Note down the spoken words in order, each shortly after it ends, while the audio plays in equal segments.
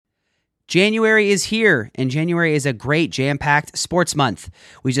January is here, and January is a great jam-packed sports month.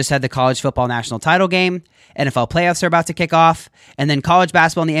 We just had the college football national title game, NFL playoffs are about to kick off, and then college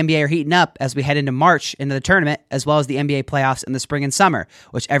basketball and the NBA are heating up as we head into March into the tournament, as well as the NBA playoffs in the spring and summer,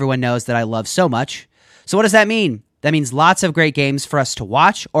 which everyone knows that I love so much. So what does that mean? That means lots of great games for us to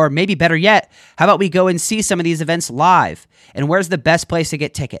watch, or maybe better yet, how about we go and see some of these events live? And where's the best place to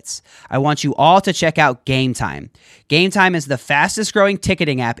get tickets? I want you all to check out Game Time. Game Time is the fastest growing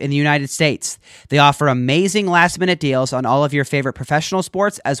ticketing app in the United States. They offer amazing last minute deals on all of your favorite professional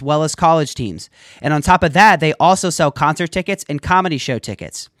sports as well as college teams. And on top of that, they also sell concert tickets and comedy show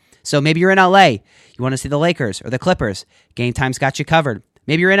tickets. So maybe you're in LA, you want to see the Lakers or the Clippers. Game Time's got you covered.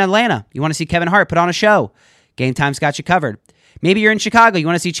 Maybe you're in Atlanta, you want to see Kevin Hart put on a show. Game Time's got you covered. Maybe you're in Chicago, you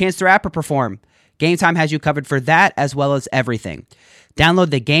want to see Chance the Rapper perform. Game Time has you covered for that as well as everything. Download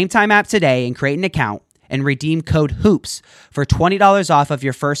the Game Time app today and create an account and redeem code HOOPS for $20 off of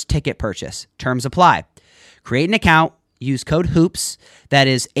your first ticket purchase. Terms apply. Create an account, use code HOOPS, that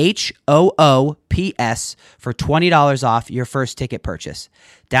is HOOPS, for $20 off your first ticket purchase.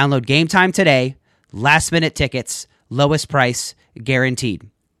 Download Game Time today. Last minute tickets, lowest price, guaranteed.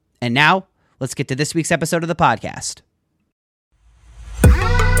 And now, let's get to this week's episode of the podcast.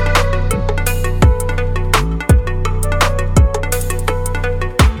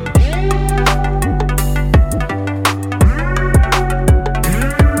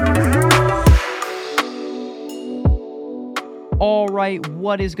 All right,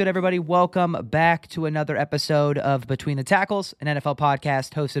 what is good, everybody? Welcome back to another episode of Between the Tackles, an NFL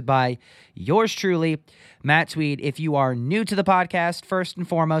podcast hosted by yours truly, Matt Tweed. If you are new to the podcast, first and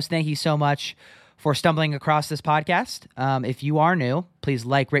foremost, thank you so much for stumbling across this podcast. If you are new, please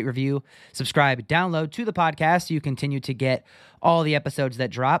like, rate, review, subscribe, download to the podcast so you continue to get all the episodes that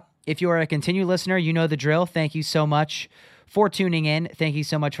drop. If you are a continued listener, you know the drill. Thank you so much for tuning in. Thank you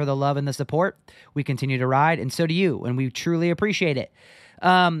so much for the love and the support. We continue to ride, and so do you, and we truly appreciate it.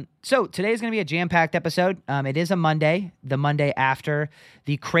 So today is going to be a jam-packed episode. It is a Monday, the Monday after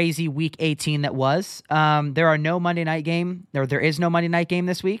the crazy Week 18 that was. There is no Monday night game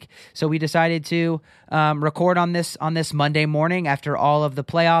this week, so we decided to record on this Monday morning after all of the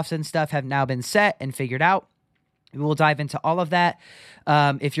playoffs and stuff have now been set and figured out. We will dive into all of that.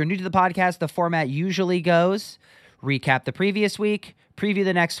 If you're new to the podcast, the format usually goes: recap the previous week, preview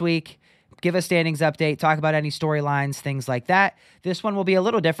the next week, give a standings update, talk about any storylines, things like that. This one will be a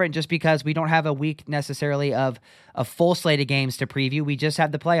little different just because we don't have a week necessarily of a full slate of games to preview. We just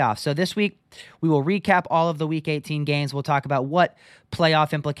have the playoffs. So this week, we will recap all of the Week 18 games. We'll talk about what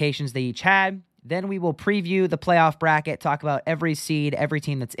playoff implications they each had. Then we will preview the playoff bracket, talk about every seed, every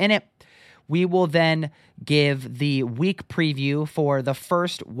team that's in it. We will then give the week preview for the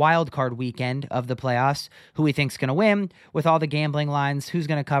first wildcard weekend of the playoffs, who we think is going to win, with all the gambling lines, who's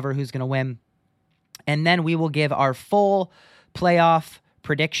going to cover, who's going to win. And then we will give our full playoff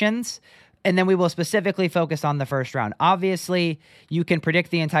predictions, and then we will specifically focus on the first round. Obviously, you can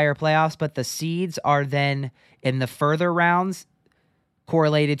predict the entire playoffs, but the seeds are then in the further rounds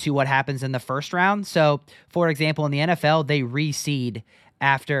correlated to what happens in the first round. So, for example, in the NFL, they reseed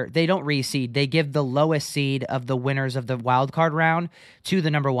after. They don't reseed. They give the lowest seed of the winners of the wild card round to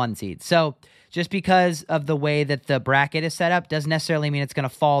the number one seed. So just because of the way that the bracket is set up doesn't necessarily mean it's going to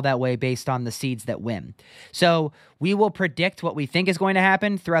fall that way based on the seeds that win. So we will predict what we think is going to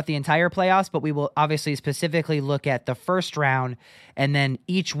happen throughout the entire playoffs, but we will obviously specifically look at the first round, and then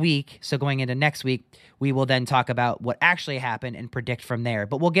each week, so going into next week, we will then talk about what actually happened and predict from there.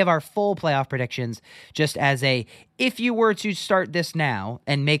 But we'll give our full playoff predictions just as a, if you were to start this now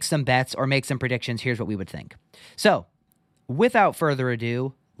and make some bets or make some predictions, here's what we would think. So without further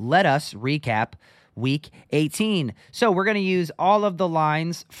ado, let us recap Week 18. So we're going to use all of the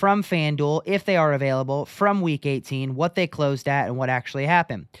lines from FanDuel, if they are available, from Week 18, what they closed at, and what actually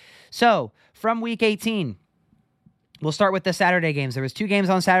happened. So from Week 18, we'll start with the Saturday games. There was 2 games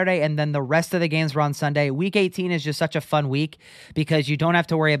on Saturday, and then the rest of the games were on Sunday. Week 18 is just such a fun week because you don't have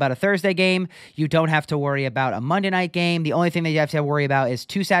to worry about a Thursday game. You don't have to worry about a Monday night game. The only thing that you have to worry about is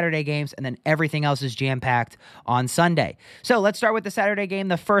 2 Saturday games, and then everything else is jam-packed on Sunday. So let's start with the Saturday game.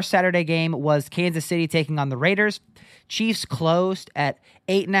 The first Saturday game was Kansas City taking on the Raiders. Chiefs closed at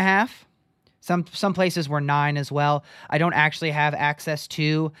 8.5. Some places were 9 as well. I don't actually have access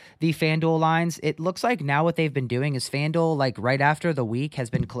to the FanDuel lines. It looks like now what they've been doing is FanDuel, like right after the week,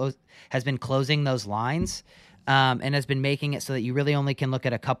 has been closing those lines. and has been making it so that you really only can look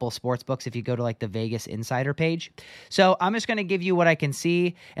at a couple sports books if you go to like the Vegas Insider page. So I'm just going to give you what I can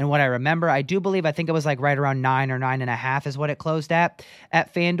see and what I remember. I think it was like right around 9 or 9.5 is what it closed at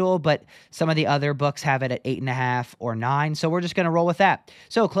FanDuel, but some of the other books have it at 8.5 or 9. So we're just going to roll with that.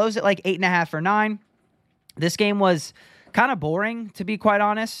 So closed at like 8.5 or 9. This game was kind of boring, to be quite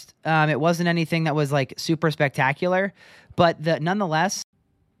honest. It wasn't anything that was like super spectacular, but nonetheless,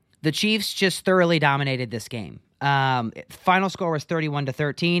 the Chiefs just thoroughly dominated this game. Final score was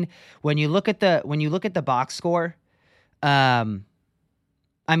 31-13. When you look at the box score, Mahomes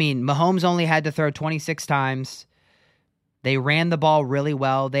only had to throw 26 times. They ran the ball really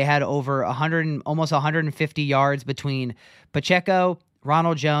well. They had over almost 150 yards between Pacheco,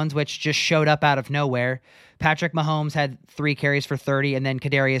 Ronald Jones, which just showed up out of nowhere. Patrick Mahomes had 3 carries for 30, and then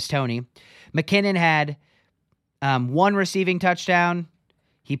Kadarius Toney. McKinnon had 1 receiving touchdown.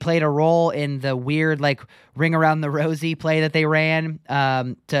 He played a role in the weird like ring around the rosy play that they ran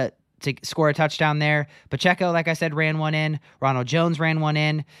to score a touchdown there. Pacheco, like I said, ran one in. Ronald Jones ran one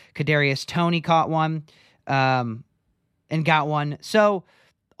in. Kadarius Toney caught one and got one. So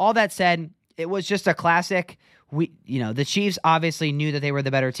all that said, it was just a classic. The Chiefs obviously knew that they were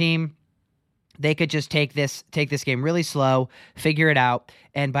the better team. They could just take this game really slow, figure it out,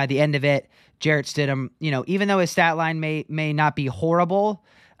 and by the end of it, Jarrett Stidham, even though his stat line may not be horrible,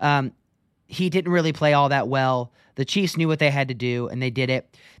 he didn't really play all that well. The Chiefs knew what they had to do, and they did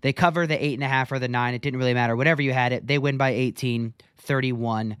it. They cover the 8.5 or the 9. It didn't really matter. Whatever you had it, they win by 18,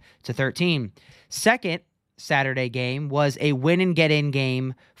 31-13. Second Saturday game was a win-and-get-in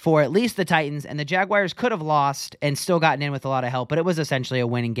game for at least the Titans, and the Jaguars could have lost and still gotten in with a lot of help, but it was essentially a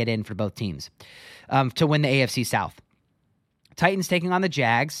win-and-get-in for both teams to win the AFC South. Titans taking on the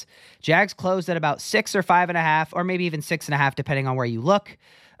Jags. Jags closed at about 6 or 5.5, or maybe even 6.5, depending on where you look.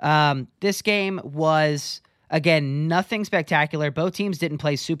 This game was, again, nothing spectacular. Both teams didn't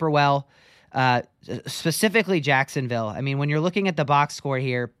play super well, specifically Jacksonville. When you're looking at the box score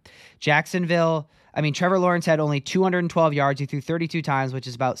here, Jacksonville, Trevor Lawrence had only 212 yards. He threw 32 times, which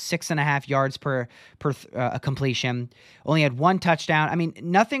is about 6.5 yards per completion. Only had 1 touchdown.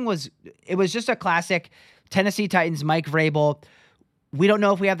 It was just a classic Tennessee Titans, Mike Vrabel. We don't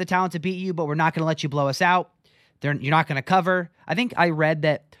know if we have the talent to beat you, but we're not going to let you blow us out. You're not going to cover. I think I read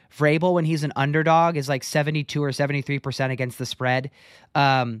that Vrabel, when he's an underdog, is like 72 or 73% against the spread.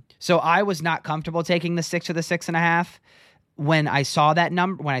 So I was not comfortable taking the 6 or the 6.5. When I saw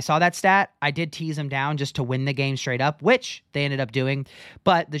that stat, I did tease them down just to win the game straight up, which they ended up doing.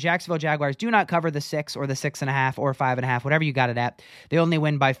 But the Jacksonville Jaguars do not cover the 6 or the 6.5 or 5.5, whatever you got it at. They only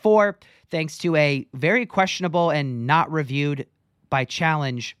win by 4, thanks to a very questionable and not reviewed by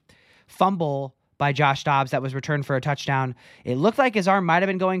challenge fumble by Josh Dobbs that was returned for a touchdown. It looked like his arm might have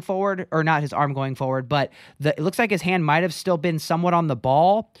been going forward, or not his arm going forward, but it looks like his hand might have still been somewhat on the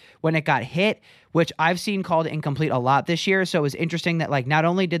ball when it got hit, which I've seen called incomplete a lot this year. So it was interesting that not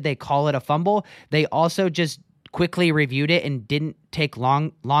only did they call it a fumble, they also just quickly reviewed it and didn't take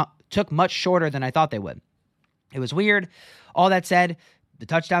took much shorter than I thought they would. It was weird. All that said, the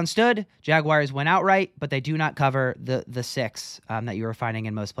touchdown stood. Jaguars went outright, but they do not cover the 6 that you were finding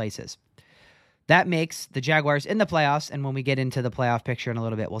in most places. That makes the Jaguars in the playoffs, and when we get into the playoff picture in a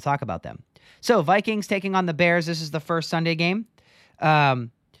little bit, we'll talk about them. So Vikings taking on the Bears. This is the first Sunday game.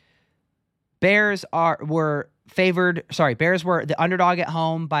 Bears were the underdog at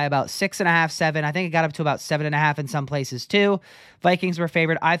home by about 6.5, 7. I think it got up to about 7.5 in some places too. Vikings were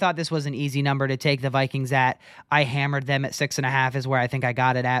favored. I thought this was an easy number to take the Vikings at. I hammered them at 6.5 is where I think I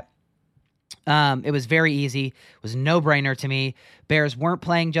got it at. It was very easy. It was a no-brainer to me. Bears weren't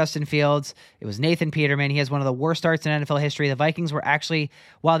playing Justin Fields. It was Nathan Peterman. He has one of the worst starts in NFL history. The Vikings were actually,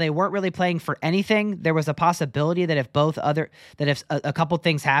 while they weren't really playing for anything, there was a possibility that if a couple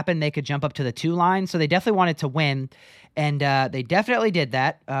things happened, they could jump up to the 2 line. So they definitely wanted to win, and they definitely did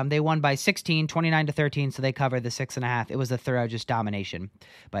that. They won by 16, 29-13, so they covered the 6.5. It was a thorough just domination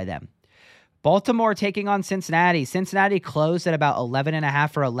by them. Baltimore taking on Cincinnati. Cincinnati closed at about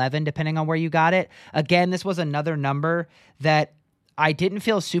 11.5 or 11, depending on where you got it. Again, this was another number that I didn't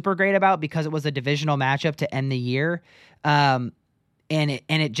feel super great about because it was a divisional matchup to end the year. And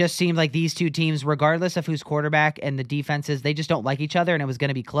it just seemed like these two teams, regardless of who's quarterback and the defenses, they just don't like each other, and it was going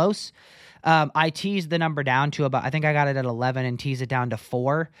to be close. I teased the number down to about, I think I got it at 11 and teased it down to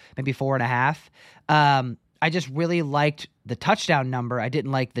 4, maybe 4.5. I just really liked the touchdown number. I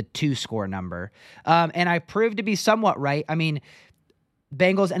didn't like the 2-score number. And I proved to be somewhat right.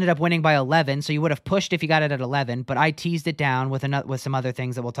 Bengals ended up winning by 11, so you would have pushed if you got it at 11, but I teased it down with some other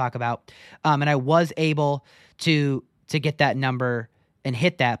things that we'll talk about. And I was able to get that number and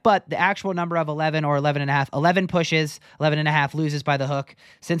hit that. But the actual number of 11 or 11.5, 11 pushes, 11.5 loses by the hook.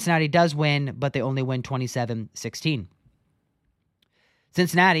 Cincinnati does win, but they only win 27-16.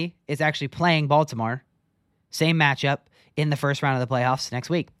 Cincinnati is actually playing Baltimore. Same matchup in the first round of the playoffs next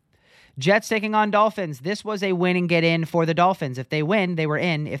week. Jets taking on Dolphins. This was a win and get in for the Dolphins. If they win, they were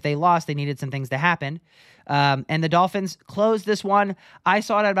in. If they lost, they needed some things to happen. And the Dolphins closed this one. I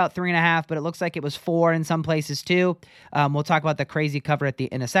saw it at about 3.5, but it looks like it was 4 in some places too. We'll talk about the crazy cover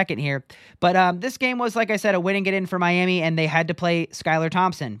in a second here. But this game was, like I said, a win and get in for Miami, and they had to play Skylar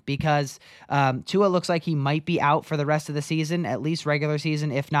Thompson because Tua looks like he might be out for the rest of the season, at least regular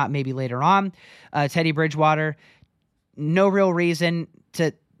season, if not maybe later on. Teddy Bridgewater, no real reason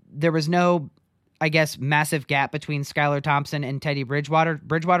to... There was no, I guess, massive gap between Skylar Thompson and Teddy Bridgewater.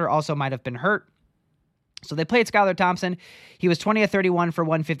 Bridgewater also might have been hurt. So they played Skylar Thompson. He was 20 of 31 for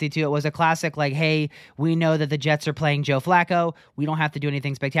 152. It was a classic, like, hey, we know that the Jets are playing Joe Flacco. We don't have to do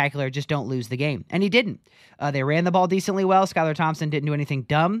anything spectacular. Just don't lose the game. And he didn't. They ran the ball decently well. Skylar Thompson didn't do anything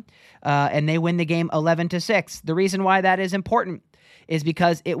dumb. And they win the game 11-6. The reason why that is important is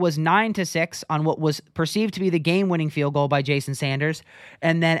because it was 9-6 on what was perceived to be the game-winning field goal by Jason Sanders.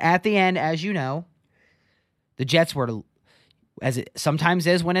 And then at the end, as you know, the Jets were, as it sometimes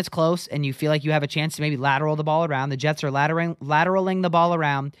is when it's close and you feel like you have a chance to maybe lateral the ball around. The Jets are lateraling the ball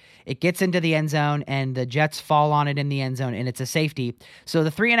around. It gets into the end zone, and the Jets fall on it in the end zone, and it's a safety. So the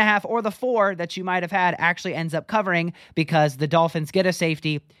 3.5 or the 4 that you might have had actually ends up covering because the Dolphins get a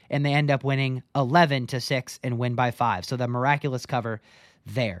safety, and they end up winning 11-6 and win by 5. So the miraculous cover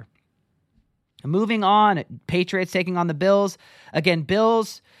there. Moving on, Patriots taking on the Bills. Again,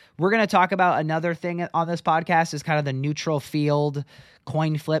 Bills... We're going to talk about another thing on this podcast is kind of the neutral field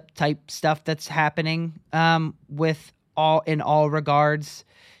coin flip type stuff that's happening with in all regards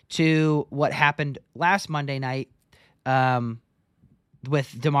to what happened last Monday night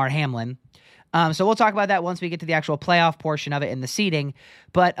with Damar Hamlin. So we'll talk about that once we get to the actual playoff portion of it and the seeding.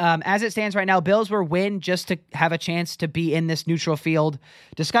 But as it stands right now, Bills will win just to have a chance to be in this neutral field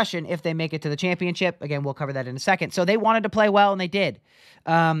discussion if they make it to the championship. Again, we'll cover that in a second. So they wanted to play well, and they did.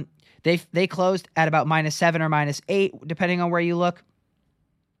 They closed at about -7 or -8, depending on where you look.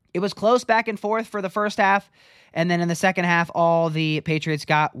 It was close back and forth for the first half, and then in the second half, all the Patriots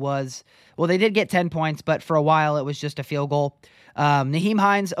got was, well, they did get 10 points, but for a while it was just a field goal. Nyheim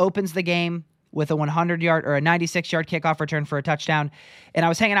Hines opens the game with a 100-yard or a 96-yard kickoff return for a touchdown, and I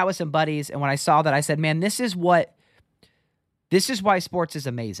was hanging out with some buddies, and when I saw that, I said, man, this is why sports is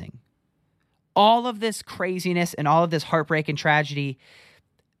amazing. All of this craziness and all of this heartbreak and tragedy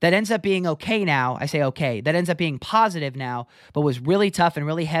that ends up being okay now, I say okay, that ends up being positive now, but was really tough and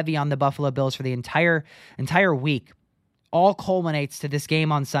really heavy on the Buffalo Bills for the entire week, all culminates to this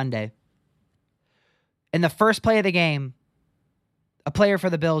game on Sunday. In the first play of the game, a player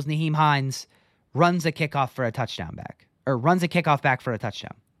for the Bills, Nyheim Hines, runs a kickoff back for a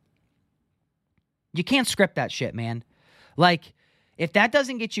touchdown. You can't script that shit, man. Like, if that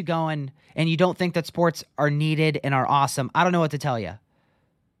doesn't get you going and you don't think that sports are needed and are awesome, I don't know what to tell you.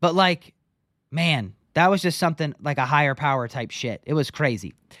 But, like, man, that was just something like a higher power type shit. It was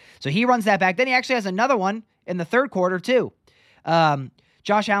crazy. So he runs that back. Then he actually has another one in the third quarter, too.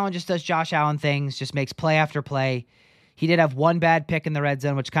 Josh Allen just does Josh Allen things, just makes play after play. He did have one bad pick in the red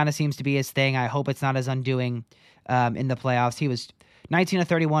zone, which kind of seems to be his thing. I hope it's not his undoing in the playoffs. He was 19 of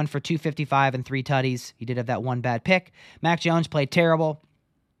 31 for 255 and 3 tutties. He did have that one bad pick. Mac Jones played terrible.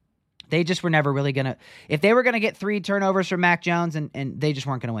 They just were never really going to... If they were going to get 3 turnovers from Mac Jones, and they just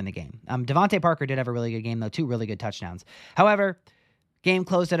weren't going to win the game. Devontae Parker did have a really good game, though. 2 really good touchdowns. However, game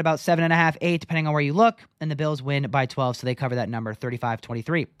closed at about 7.5, 8, depending on where you look, and the Bills win by 12, so they cover that number,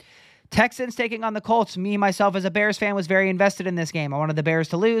 35-23. Texans taking on the Colts. Me, myself, as a Bears fan, was very invested in this game. I wanted the Bears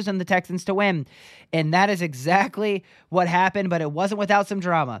to lose and the Texans to win. And that is exactly what happened, but it wasn't without some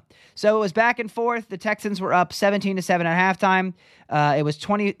drama. So it was back and forth. The Texans were up 17-7 at halftime. It was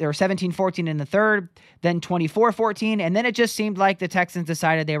 17-14 in the third, then 24-14, and then it just seemed like the Texans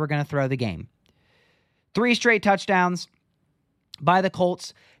decided they were going to throw the game. 3 straight touchdowns by the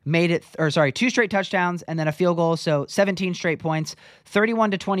Colts. 2 straight touchdowns and then a field goal, so 17 straight points.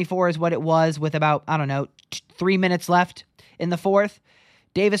 31-24 is what it was with about, 3 minutes left in the fourth.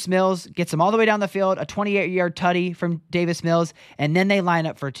 Davis Mills gets them all the way down the field, a 28-yard tutty from Davis Mills, and then they line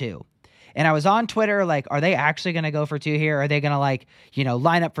up for 2. And I was on Twitter, like, are they actually going to go for 2 here? Are they going to,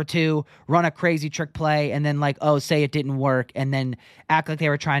 line up for 2, run a crazy trick play, and then, say it didn't work, and then act like they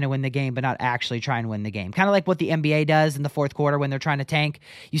were trying to win the game, but not actually trying to win the game? Kind of like what the NBA does in the fourth quarter when they're trying to tank.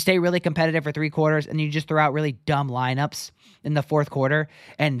 You stay really competitive for 3 quarters, and you just throw out really dumb lineups in the fourth quarter,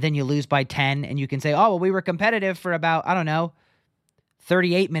 and then you lose by 10, and you can say, oh, well, we were competitive for about,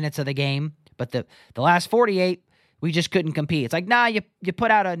 38 minutes of the game, but the last 48, we just couldn't compete. It's like, nah, you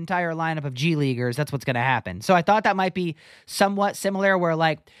put out an entire lineup of G Leaguers. That's what's going to happen. So I thought that might be somewhat similar where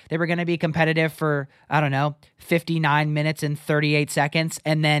like they were going to be competitive for, 59 minutes and 38 seconds.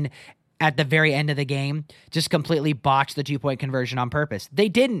 And then at the very end of the game, just completely botched the 2-point conversion on purpose. They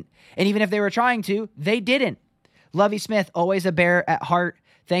didn't. And even if they were trying to, they didn't. Lovie Smith, always a Bear at heart.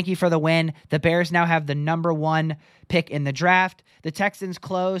 Thank you for the win. The Bears now have the number 1 pick in the draft. The Texans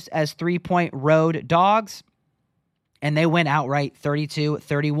closed as 3-point road dogs, and they went outright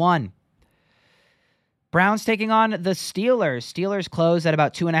 32-31. Browns taking on the Steelers. Steelers closed at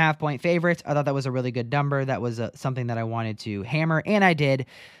about 2.5-point favorites. I thought that was a really good number. That was something that I wanted to hammer, and I did.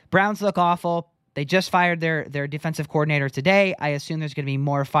 Browns look awful. They just fired their defensive coordinator today. I assume there's going to be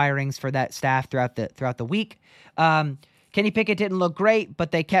more firings for that staff throughout the week. Kenny Pickett didn't look great,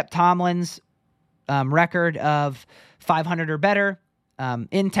 but they kept Tomlin's record of 500 or better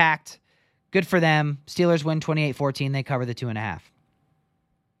intact. Good for them. Steelers win 28-14. They cover the 2.5.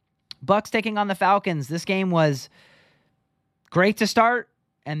 Bucks taking on the Falcons. This game was great to start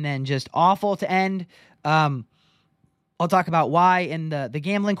and then just awful to end. I'll talk about why in the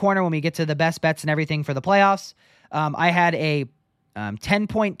gambling corner when we get to the best bets and everything for the playoffs. I had a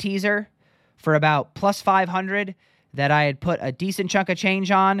 10-point teaser for about plus 500 that I had put a decent chunk of change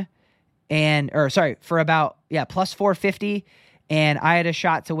on, for about plus 450, and I had a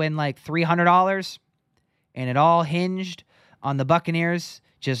shot to win like $300, and it all hinged on the Buccaneers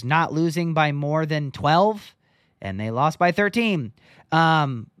just not losing by more than 12, and they lost by 13.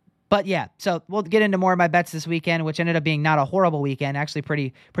 But yeah, so we'll get into more of my bets this weekend, which ended up being not a horrible weekend, actually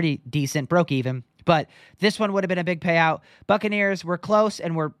pretty decent, broke even. But this one would have been a big payout. Buccaneers were close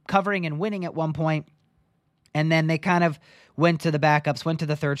and were covering and winning at one point, and then they kind of went to the backups, went to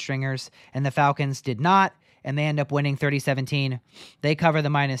the third stringers, and the Falcons did not, and they end up winning 30-17. They cover the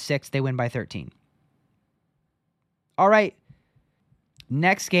 -6. They win by 13. All right,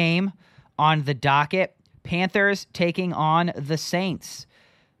 next game on the docket, Panthers taking on the Saints.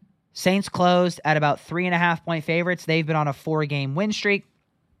 Saints closed at about 3.5-point favorites. They've been on a 4-game win streak.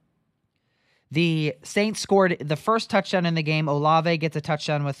 The Saints scored the first touchdown in the game. Olave gets a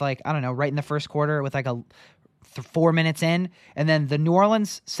touchdown with right in the first quarter with 4 minutes in. And then the New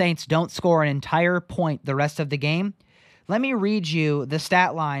Orleans Saints don't score an entire point the rest of the game. Let me read you the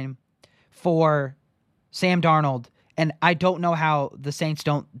stat line for Sam Darnold. And I don't know how the Saints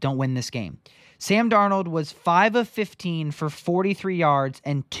don't win this game. Sam Darnold was 5 of 15 for 43 yards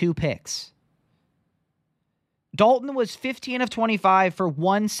and 2 picks. Dalton was 15 of 25 for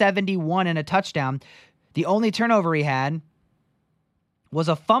 171 and a touchdown. The only turnover he had was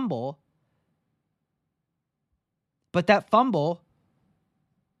a fumble, but that fumble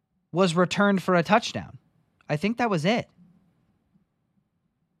was returned for a touchdown. I think that was it.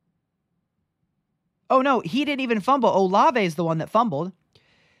 Oh, no, he didn't even fumble. Olave is the one that fumbled.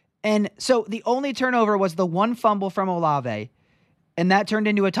 And so the only turnover was the one fumble from Olave, and that turned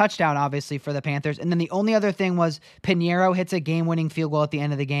into a touchdown, obviously, for the Panthers. And then the only other thing was Pinheiro hits a game-winning field goal at the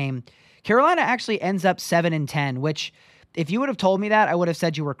end of the game. Carolina actually ends up 7-10, which if you would have told me that, I would have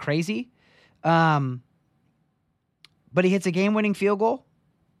said you were crazy. But he hits a game-winning field goal,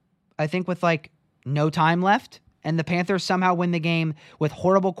 I think with no time left. And the Panthers somehow win the game with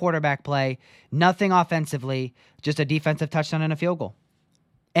horrible quarterback play, nothing offensively, just a defensive touchdown and a field goal.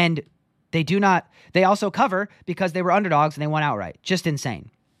 And they also cover because they were underdogs and they won outright. Just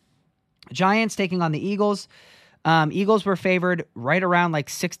insane. Giants taking on the Eagles. Eagles were favored right around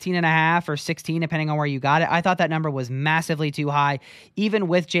 16.5 or 16, depending on where you got it. I thought that number was massively too high, even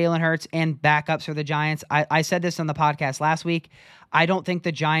with Jalen Hurts and backups for the Giants. I said this on the podcast last week. I don't think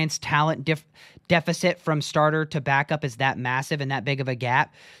the Giants' talent deficit from starter to backup is that massive and that big of a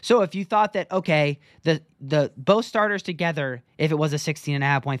gap. So if you thought that, okay, the both starters together, if it was a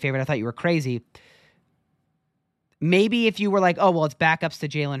 16.5-point favorite, I thought you were crazy. Maybe if you were like, oh, well, it's backups to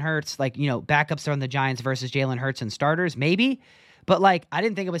Jalen Hurts, backups are on the Giants versus Jalen Hurts and starters, maybe. But I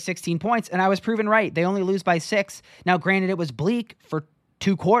didn't think it was 16 points, and I was proven right. They only lose by 6. Now, granted, it was bleak for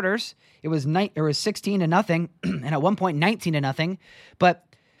 2 quarters. It was 16-0, and at one point 19-0. But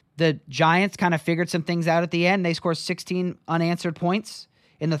the Giants kind of figured some things out at the end. They scored 16 unanswered points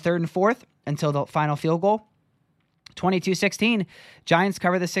in the third and fourth until the final field goal. 22-16. Giants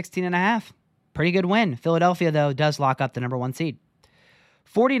cover the 16.5. Pretty good win. Philadelphia, though, does lock up the number 1 seed.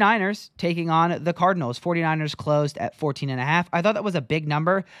 49ers taking on the Cardinals. 49ers closed at 14.5. I thought that was a big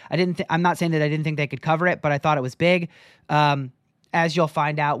number. I'm not saying that I didn't think they could cover it, but I thought it was big. as you'll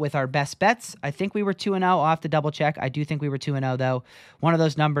find out with our best bets. I think we were 2-0. I'll have to double check. I do think we were 2-0, though. One of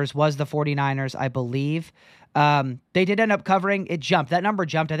those numbers was the 49ers, I believe. They did end up covering. It jumped. That number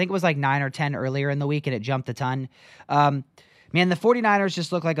jumped. I think it was like 9 or 10 earlier in the week, and it jumped a ton. Man, the 49ers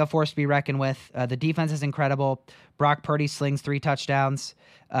just look like a force to be reckoned with. The defense is incredible. Brock Purdy slings 3 touchdowns.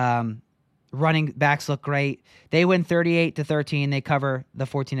 Running backs look great. They win 38-13. They cover the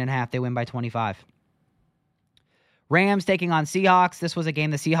 14.5. They win by 25. Rams taking on Seahawks. This was a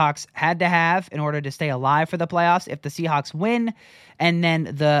game the Seahawks had to have in order to stay alive for the playoffs. If the Seahawks win and then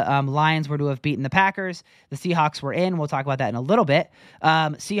the Lions were to have beaten the Packers, the Seahawks were in. We'll talk about that in a little bit.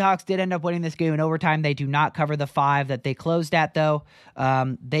 Seahawks did end up winning this game in overtime. They do not cover the 5 that they closed at, though.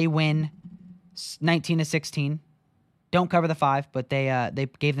 They win 19-16. Don't cover the 5, but they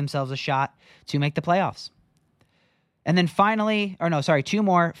gave themselves a shot to make the playoffs. And then finally, 2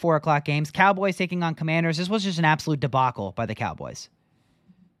 more 4 o'clock games. Cowboys taking on Commanders. This was just an absolute debacle by the Cowboys.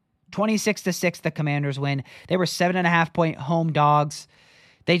 26-6, the Commanders win. They were 7.5-point home dogs.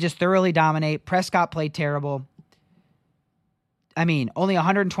 They just thoroughly dominate. Prescott played terrible. I mean, only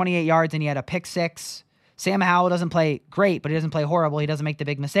 128 yards, and he had a pick 6. Sam Howell doesn't play great, but he doesn't play horrible. He doesn't make the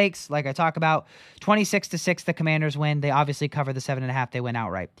big mistakes, like I talk about. 26-6, the Commanders win. They obviously cover the 7.5. They win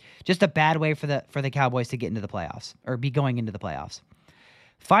outright. Just a bad way for the Cowboys to get into the playoffs, or be going into the playoffs.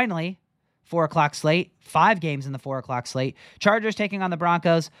 Finally, 4 o'clock slate. 5 games in the 4 o'clock slate. Chargers taking on the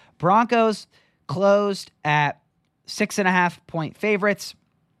Broncos. Broncos closed at 6.5-point favorites.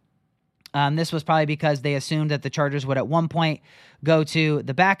 This was probably because they assumed that the Chargers would at one point go to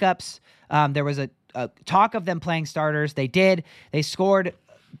the backups. There was a talk of them playing starters. They did. They scored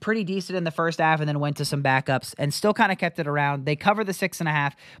pretty decent in the first half and then went to some backups and still kind of kept it around. They cover the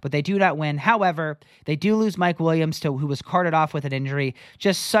 6.5, but they do not win. However, they do lose Mike Williams, who was carted off with an injury.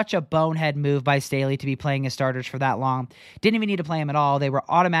 Just such a bonehead move by Staley to be playing his starters for that long. Didn't even need to play him at all. They were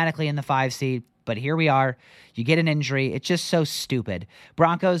automatically in the 5 seed. But here we are. You get an injury. It's just so stupid.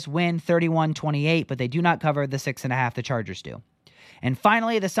 Broncos win 31-28, but they do not cover the 6.5. The Chargers do. And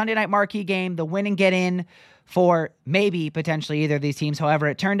finally, the Sunday night marquee game, the win and get in for maybe potentially either of these teams. However,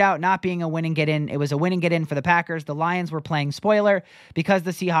 it turned out not being a win and get in. It was a win and get in for the Packers. The Lions were playing spoiler because the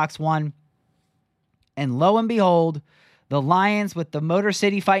Seahawks won. And lo and behold, the Lions with the Motor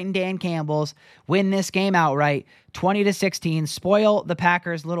City fighting Dan Campbell's win this game outright, 20-16, spoil the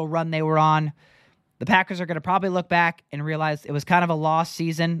Packers' little run they were on. The Packers are going to probably look back and realize it was kind of a lost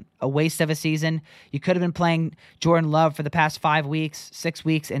season, a waste of a season. You could have been playing Jordan Love for the past 5 weeks, 6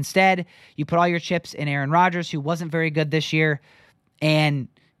 weeks. Instead, you put all your chips in Aaron Rodgers, who wasn't very good this year, and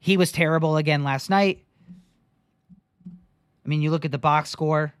he was terrible again last night. I mean, you look at the box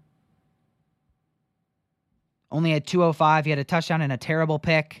score. Only had 205. He had a touchdown and a terrible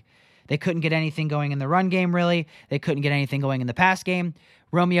pick. They couldn't get anything going in the run game, really. They couldn't get anything going in the pass game.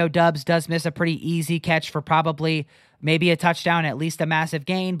 Romeo Doubs does miss a pretty easy catch for probably maybe a touchdown, at least a massive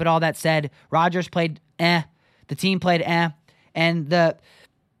gain. But all that said, Rodgers played The team played and the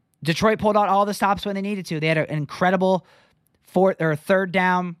Detroit pulled out all the stops when they needed to. They had an incredible third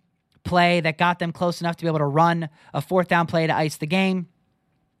down play that got them close enough to be able to run a 4th down play to ice the game.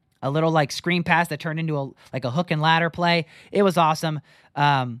 A little like screen pass that turned into a hook and ladder play. It was awesome.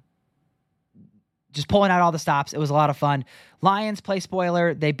 Just pulling out all the stops. It was a lot of fun. Lions play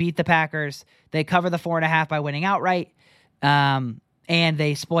spoiler. They beat the Packers. They cover the 4.5 by winning outright. And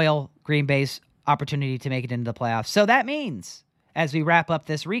they spoil Green Bay's opportunity to make it into the playoffs. So that means, as we wrap up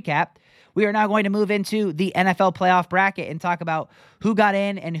this recap, we are now going to move into the NFL playoff bracket and talk about who got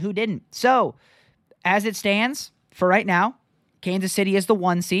in and who didn't. So, as it stands for right now, Kansas City is the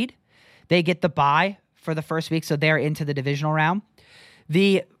 1 seed. They get the bye for the first week, so they're into the divisional round.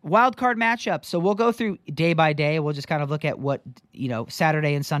 The wild card matchup. So we'll go through day by day. We'll just kind of look at what,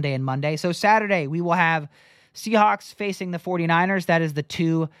 Saturday and Sunday and Monday. So Saturday, we will have Seahawks facing the 49ers. That is the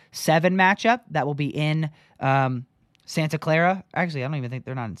 2-7 matchup. That will be in Santa Clara. Actually, I don't even think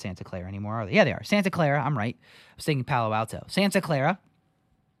they're not in Santa Clara anymore, are they? Yeah, they are. Santa Clara. I'm right. I was thinking Palo Alto. Santa Clara.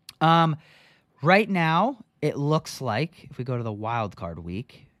 Right now, it looks like, if we go to the wild card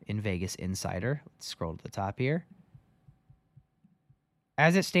week in Vegas Insider, let's scroll to the top here.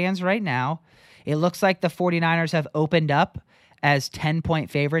 As it stands right now, it looks like the 49ers have opened up as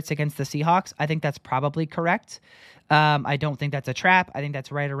 10-point favorites against the Seahawks. I think that's probably correct. I don't think that's a trap. I think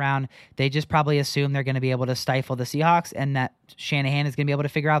that's right around. They just probably assume they're going to be able to stifle the Seahawks and that Shanahan is going to be able to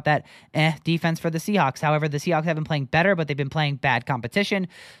figure out that defense for the Seahawks. However, the Seahawks have been playing better, but they've been playing bad competition,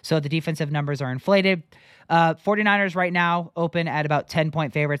 so the defensive numbers are inflated. 49ers right now open at about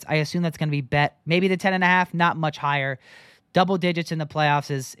 10-point favorites. I assume that's going to be bet maybe the 10.5, not much higher. double digits in the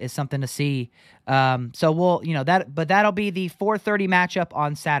playoffs is something to see. So we'll, but that'll be the 4:30 matchup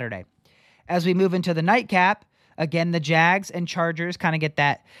on Saturday. As we move into the nightcap, again, the Jags and Chargers kind of get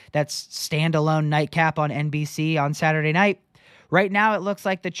that standalone nightcap on NBC on Saturday night. Right now, it looks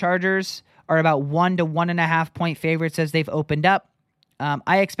like the Chargers are about 1 to 1.5 point favorites as they've opened up.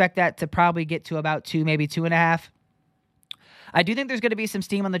 I expect that to probably get to about 2, maybe 2.5. I do think there's going to be some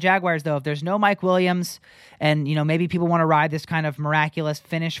steam on the Jaguars, though. If there's no Mike Williams and, maybe people want to ride this kind of miraculous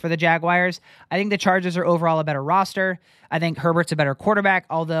finish for the Jaguars, I think the Chargers are overall a better roster. I think Herbert's a better quarterback,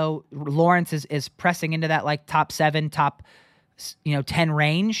 although Lawrence is pressing into that like top 7, top 10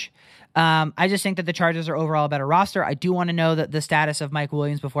 range. I just think that the Chargers are overall a better roster. I do want to know the status of Mike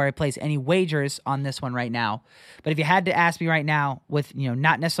Williams before I place any wagers on this one right now. But if you had to ask me right now with,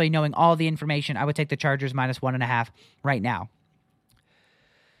 not necessarily knowing all the information, I would take the Chargers minus 1.5 right now.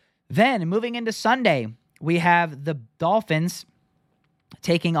 Then moving into Sunday, we have the Dolphins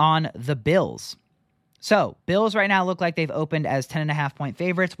taking on the Bills. So Bills right now look like they've opened as 10.5 point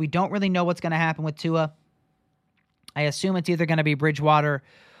favorites. We don't really know what's going to happen with Tua. I assume it's either going to be Bridgewater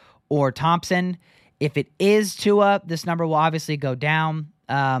or Thompson. If it is Tua, this number will obviously go down.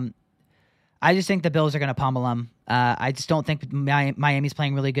 I just think the Bills are going to pummel them. I just don't think Miami's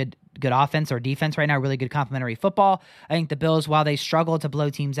playing really good offense or defense right now, really good complementary football. I think the Bills, while they struggle to blow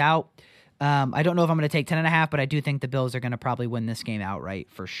teams out, I don't know if I'm going to take 10.5, but I do think the Bills are going to probably win this game outright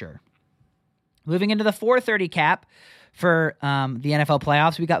for sure. Moving into the 4:30 cap for the NFL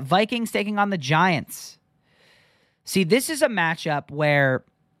playoffs, we got Vikings taking on the Giants. See, this is a matchup where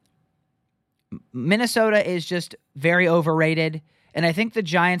Minnesota is just very overrated, and I think the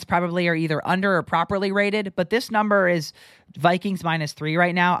Giants probably are either under or properly rated, but this number is Vikings -3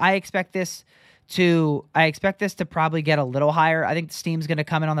 right now. I expect this to probably get a little higher. I think the steam's going to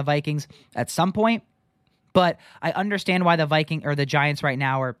come in on the Vikings at some point, but I understand why the Giants right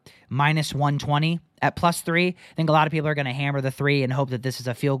now are -120 at +3. I think a lot of people are going to hammer the 3 and hope that this is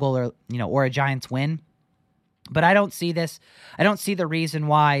a field goal or a Giants win. But I don't see this. I don't see the reason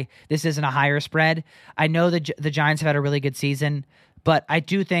why this isn't a higher spread. I know the Giants have had a really good season, but I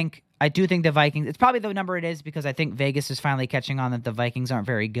do think the Vikings, it's probably the number it is because I think Vegas is finally catching on that the Vikings aren't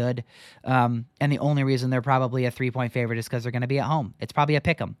very good. And the only reason they're probably a 3-point favorite is because they're going to be at home. It's probably a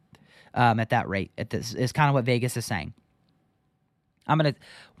pick 'em at that rate. This is kind of what Vegas is saying. I'm going to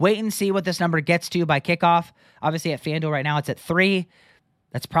wait and see what this number gets to by kickoff. Obviously at FanDuel right now, it's at 3.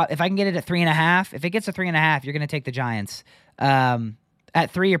 That's if I can get it at 3.5. If it gets to 3.5, you're going to take the Giants. At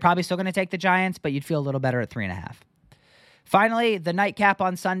 3, you're probably still going to take the Giants, but you'd feel a little better at 3.5. Finally, the nightcap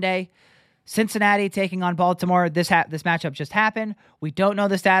on Sunday, Cincinnati taking on Baltimore. This matchup just happened. We don't know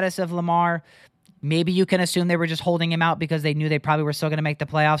the status of Lamar. Maybe you can assume they were just holding him out because they knew they probably were still going to make the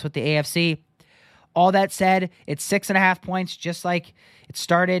playoffs with the AFC. All that said, it's 6.5 points, just like it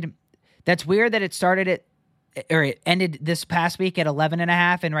started. That's weird that it ended this past week at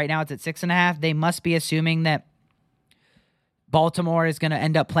 11.5, and right now it's at 6.5. They must be assuming that Baltimore is going to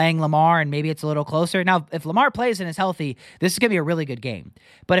end up playing Lamar, and maybe it's a little closer. Now, if Lamar plays and is healthy, this is going to be a really good game.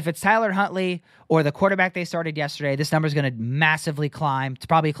 But if it's Tyler Huntley or the quarterback they started yesterday, this number is going to massively climb. It's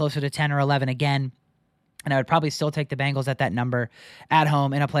probably closer to 10 or 11 again. And I would probably still take the Bengals at that number at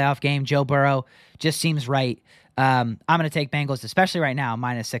home in a playoff game. Joe Burrow just seems right. I'm going to take Bengals, especially right now,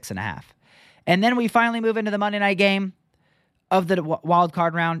 -6.5. And then we finally move into the Monday night game of the wild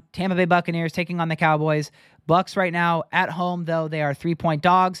card round. Tampa Bay Buccaneers taking on the Cowboys. Bucs right now at home, though, they are 3-point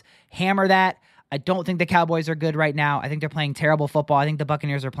dogs. Hammer that. I don't think the Cowboys are good right now. I think they're playing terrible football. I think the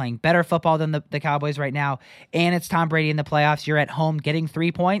Buccaneers are playing better football than the Cowboys right now. And it's Tom Brady in the playoffs. You're at home getting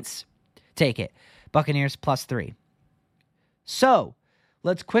 3 points. Take it. Buccaneers +3. So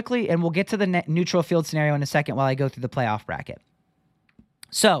let's quickly, and we'll get to the neutral field scenario in a second while I go through the playoff bracket.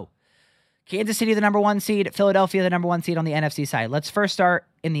 So Kansas City, the number 1 seed. Philadelphia, the number 1 seed on the NFC side. Let's first start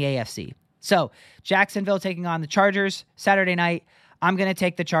in the AFC. So Jacksonville taking on the Chargers Saturday night. I'm going to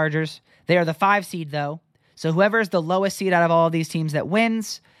take the Chargers. They are the 5 seed, though. So whoever is the lowest seed out of all of these teams that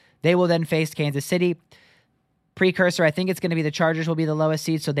wins, they will then face Kansas City. Precursor, I think it's going to be the Chargers will be the lowest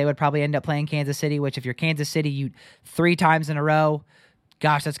seed, so they would probably end up playing Kansas City, which if you're Kansas City, you 3 times in a row,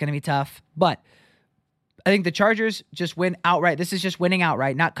 gosh, that's going to be tough. But I think the Chargers just win outright. This is just winning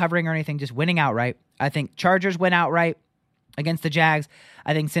outright, not covering or anything, just winning outright. I think Chargers win outright against the Jags.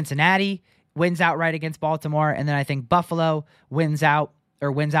 I think Cincinnati wins outright against Baltimore, and then I think Buffalo wins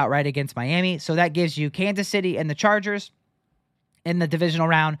outright against Miami. So that gives you Kansas City and the Chargers in the divisional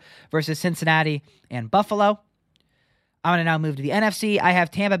round versus Cincinnati and Buffalo. I'm going to now move to the NFC. I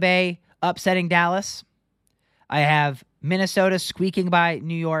have Tampa Bay upsetting Dallas. I have Minnesota squeaking by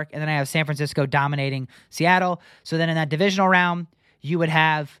New York, and then I have San Francisco dominating Seattle. So then in that divisional round, you would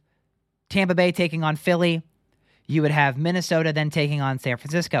have Tampa Bay taking on Philly. You would have Minnesota then taking on San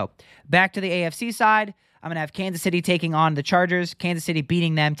Francisco. Back to the AFC side, I'm going to have Kansas City taking on the Chargers, Kansas City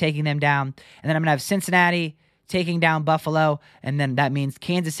beating them, taking them down. And then I'm going to have Cincinnati taking down Buffalo, and then that means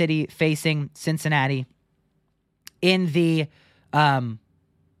Kansas City facing Cincinnati in the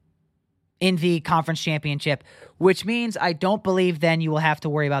conference championship, which means I don't believe then you will have to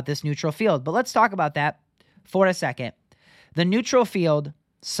worry about this neutral field. But let's talk about that for a second. The neutral field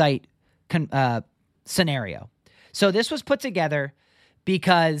site scenario. So this was put together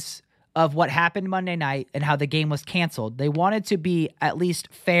because of what happened Monday night and how the game was canceled. They wanted to be at least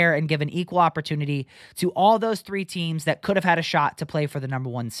fair and give an equal opportunity to all those three teams that could have had a shot to play for the number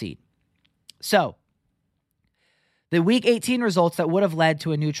one seed. So the Week 18 results that would have led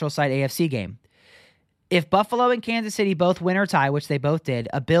to a neutral site AFC game. If Buffalo and Kansas City both win or tie, which they both did,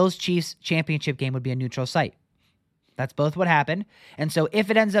 a Bills-Chiefs championship game would be a neutral site. That's both what happened. And so if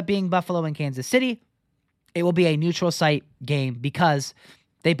it ends up being Buffalo and Kansas City, it will be a neutral site game because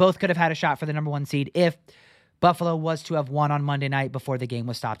they both could have had a shot for the number one seed if Buffalo was to have won on Monday night before the game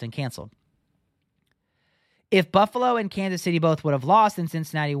was stopped and canceled. If Buffalo and Kansas City both would have lost and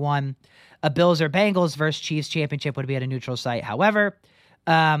Cincinnati won, a Bills or Bengals versus Chiefs championship would be at a neutral site. However,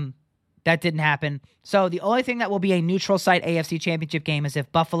 that didn't happen. So the only thing that will be a neutral site AFC championship game is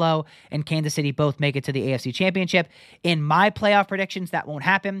if Buffalo and Kansas City both make it to the AFC championship. In my playoff predictions, that won't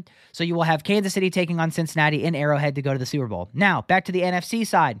happen. So you will have Kansas City taking on Cincinnati in Arrowhead to go to the Super Bowl. Now, back to the NFC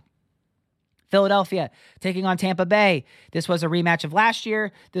side. Philadelphia taking on Tampa Bay. This was a rematch of last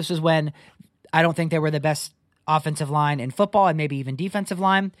year. This was when I don't think they were the best offensive line in football and maybe even defensive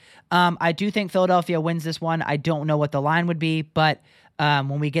line. I do think Philadelphia wins this one. I don't know what the line would be, but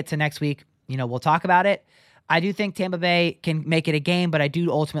when we get to next week, we'll talk about it. I do think Tampa Bay can make it a game, but I do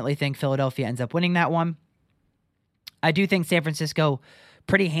ultimately think Philadelphia ends up winning that one. I do think San Francisco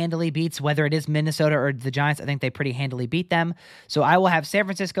pretty handily beats, whether it is Minnesota or the Giants. I think they pretty handily beat them. So I will have San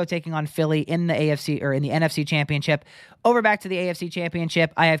Francisco taking on Philly in the AFC or in the NFC Championship. Over back to the AFC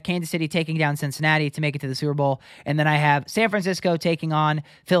Championship, I have Kansas City taking down Cincinnati to make it to the Super Bowl. And then I have San Francisco taking on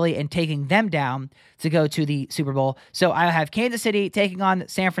Philly and taking them down to go to the Super Bowl. So I have Kansas City taking on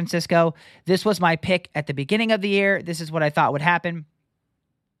San Francisco. This was my pick at the beginning of the year. This is what I thought would happen.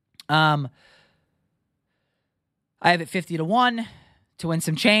 I have it 50-1 to win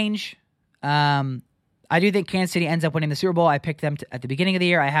some change. I do think Kansas City ends up winning the Super Bowl. I picked them at the beginning of the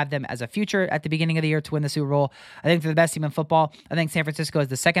year. I have them as a future at the beginning of the year to win the Super Bowl. I think they're the best team in football. I think San Francisco is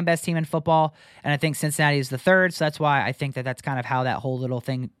the second best team in football, and I think Cincinnati is the third, so that's why I think that that's kind of how that whole little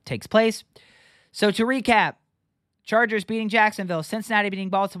thing takes place. So to recap, Chargers beating Jacksonville, Cincinnati beating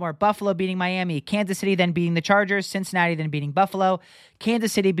Baltimore, Buffalo beating Miami, Kansas City then beating the Chargers, Cincinnati then beating Buffalo,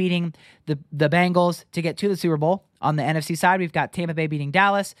 Kansas City beating the Bengals to get to the Super Bowl. On the NFC side, we've got Tampa Bay beating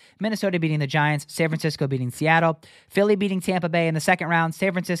Dallas, Minnesota beating the Giants, San Francisco beating Seattle, Philly beating Tampa Bay in the second round,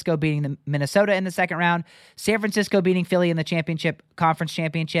 San Francisco beating the Minnesota in the second round, San Francisco beating Philly in the conference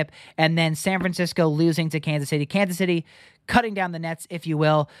championship, and then San Francisco losing to Kansas City. Kansas City cutting down the nets, if you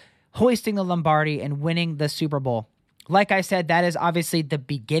will, hoisting the Lombardi and winning the Super Bowl. Like I said, that is obviously the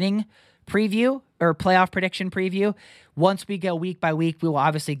beginning preview or playoff prediction preview. Once we go week by week, we will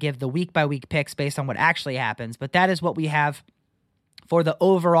obviously give the week by week picks based on what actually happens. But that is what we have for the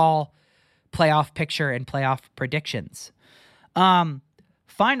overall playoff picture and playoff predictions.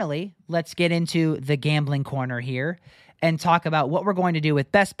 Finally, let's get into the gambling corner here and talk about what we're going to do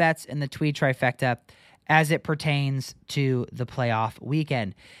with best bets in the Tweed Trifecta as it pertains to the playoff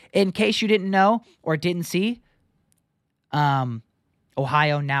weekend. In case you didn't know or didn't see,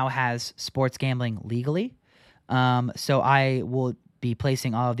 Ohio now has sports gambling legally. So I will be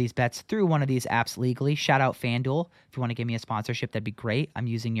placing all of these bets through one of these apps legally. Shout out FanDuel. If you want to give me a sponsorship, that'd be great. I'm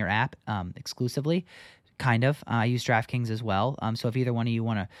using your app exclusively, kind of. I use DraftKings as well. So if either one of you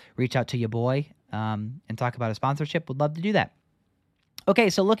want to reach out to your boy and talk about a sponsorship, would love to do that. Okay,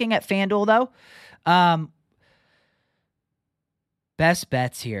 so looking at FanDuel, though, best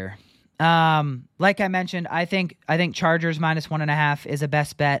bets here. Like I mentioned, I think Chargers -1.5 is a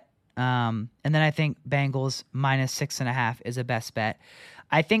best bet. And then I think Bengals -6.5 is a best bet.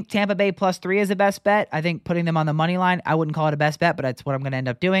 I think Tampa Bay +3 is a best bet. I think putting them on the money line, I wouldn't call it a best bet, but that's what I'm going to end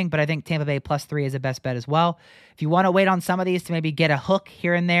up doing. But I think Tampa Bay +3 is a best bet as well. If you want to wait on some of these to maybe get a hook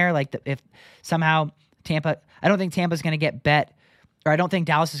here and there, like if somehow I don't think Tampa's going to get bet, or I don't think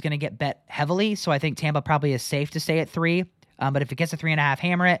Dallas is going to get bet heavily. So I think Tampa probably is safe to stay at 3. But if it gets to 3.5,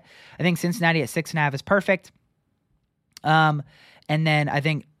 hammer it. I think Cincinnati at 6.5 is perfect. And then I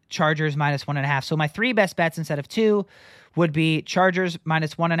think Chargers minus 1.5. So my 3 best bets instead of 2 would be Chargers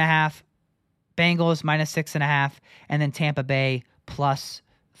minus 1.5, Bengals minus 6.5, and then Tampa Bay plus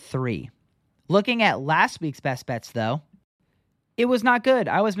 3. Looking at last week's best bets, though, it was not good.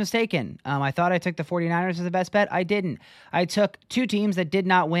 I was mistaken. I thought I took the 49ers as the best bet. I didn't. I took 2 teams that did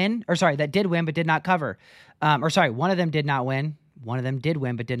not win, that did win but did not cover. One of them did not win. One of them did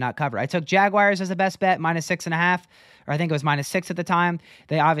win but did not cover. I took Jaguars as the best bet, minus 6.5, or I think it was minus 6 at the time.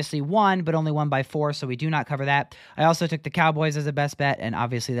 They obviously won, but only won by 4, so we do not cover that. I also took the Cowboys as the best bet, and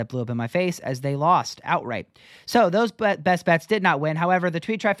obviously that blew up in my face as they lost outright. So those best bets did not win. However, the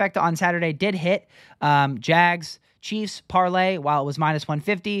tweet trifecta on Saturday did hit. Jags, Chiefs, parlay, while it was minus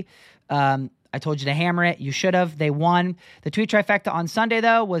 150. I told you to hammer it. You should have. They won. The tweet trifecta on Sunday,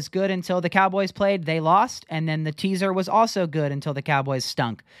 though, was good until the Cowboys played. They lost. And then the teaser was also good until the Cowboys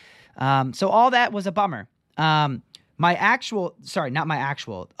stunk. So all that was a bummer. Other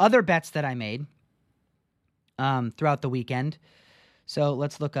bets that I made throughout the weekend. So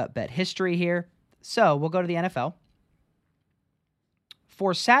let's look up bet history here. So we'll go to the NFL.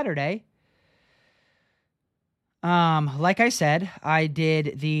 For Saturday, like I said, I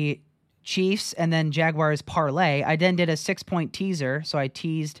did the Chiefs and then Jaguars parlay. I then did a 6-point teaser. So I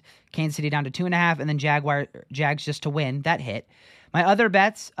teased Kansas City down to 2.5 and then Jags just to win. That hit. My other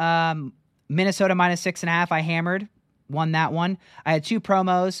bets, Minnesota minus 6.5. I hammered, won that one. I had 2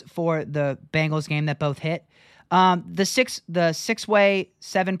 promos for the Bengals game that both hit. The 6-way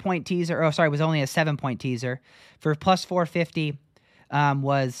 7-point teaser, was only a 7-point teaser for plus 450,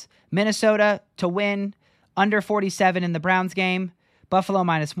 was Minnesota to win, under 47 in the Browns game, Buffalo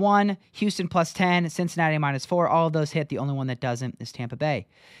minus 1, Houston plus 10, Cincinnati minus 4. All of those hit. The only one that doesn't is Tampa Bay.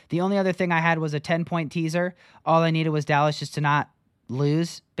 The only other thing I had was a 10-point teaser. All I needed was Dallas just to not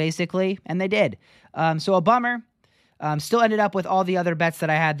lose, basically, and they did. So a bummer. Still ended up with all the other bets that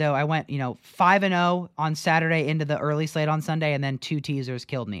I had, though. I went, 5-0 on Saturday into the early slate on Sunday, and then 2 teasers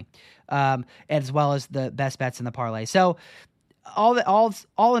killed me, as well as the best bets in the parlay. So all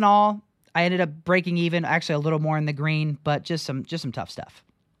in all, I ended up breaking even, actually a little more in the green, but just some tough stuff.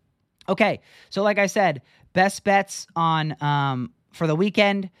 Okay, so like I said, best bets on for the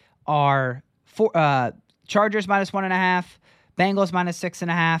weekend are Chargers minus 1.5, Bengals minus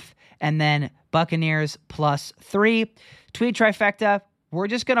 6.5, and then Buccaneers plus 3. Tweet trifecta, we're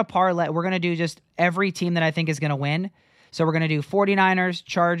just going to parlay. We're going to do just every team that I think is going to win. So we're going to do 49ers,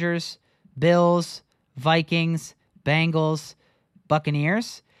 Chargers, Bills, Vikings, Bengals,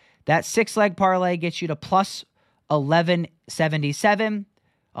 Buccaneers. That 6-leg parlay gets you to plus 1177,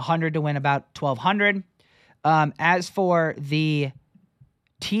 100 to win about 1,200. As for the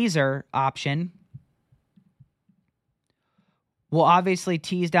teaser option, we'll obviously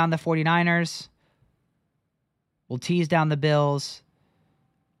tease down the 49ers. We'll tease down the Bills.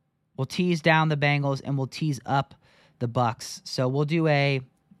 We'll tease down the Bengals, and we'll tease up the Bucks. So we'll do a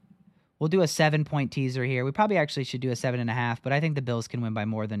 7-point teaser here. We probably actually should do a 7.5, but I think the Bills can win by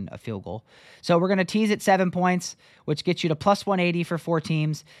more than a field goal. So we're going to tease at 7 points, which gets you to plus 180 for 4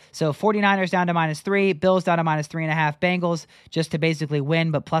 teams. So 49ers down to minus 3, Bills down to minus 3.5, Bengals just to basically win,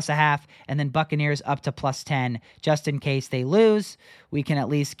 but plus a half, and then Buccaneers up to plus 10, just in case they lose. We can at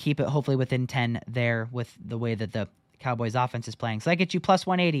least keep it hopefully within 10 there with the way that the Cowboys offense is playing. So that gets you plus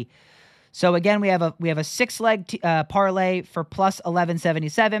 180. So again, we have a 6-leg parlay for plus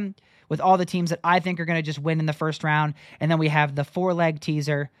 1177. With all the teams that I think are going to just win in the first round. And then we have the 4-leg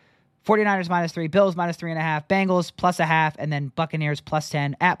teaser, 49ers minus 3, Bills minus 3.5, Bengals plus a half, and then Buccaneers plus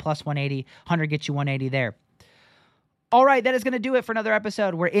 10 at plus 180. 100 gets you 180 there. All right, that is going to do it for another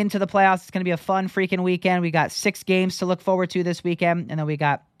episode. We're into the playoffs. It's going to be a fun freaking weekend. We got 6 games to look forward to this weekend. And then we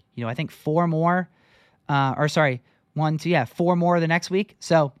got, I think 4 more. 4 more the next week.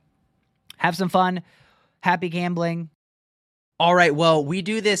 So have some fun. Happy gambling. All right, well, we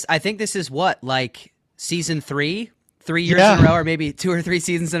do this, I think this is season 3 years in a row, or maybe 2 or 3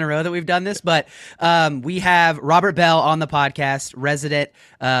 seasons in a row that we've done this, but we have Robert Bell on the podcast, resident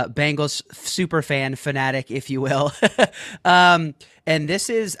Bengals super fan, fanatic, if you will. And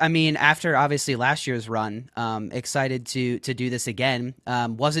this is, after obviously last year's run, excited to do this again.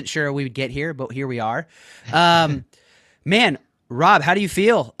 Wasn't sure we would get here, but here we are. Man, Rob, how do you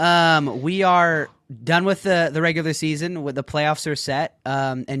feel? We are done with the regular season. With the playoffs are set,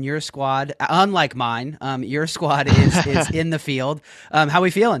 and your squad, unlike mine, your squad is in the field. How are we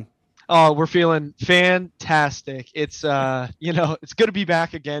feeling? Oh, we're feeling fantastic. It's it's good to be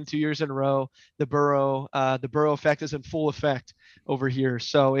back again 2 years in a row. The Burrow effect is in full effect over here.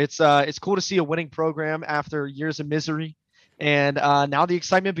 So it's cool to see a winning program after years of misery, and now the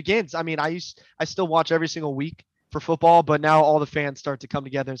excitement begins. I still watch every single week. for football, but now all the fans start to come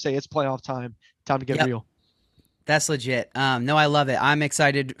together and say it's playoff time, time to get Yep. real. That's legit. No, I love it. I'm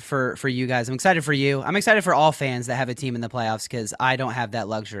excited for you guys. I'm excited for you. I'm excited for all fans that have a team in the playoffs because I don't have that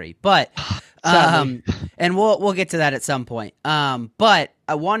luxury. But Sadly. and we'll get to that at some point. But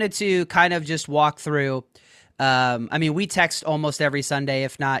I wanted to kind of just walk through. I mean, we text almost every Sunday,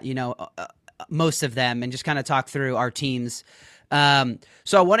 if not, most of them, and just kind of talk through our teams.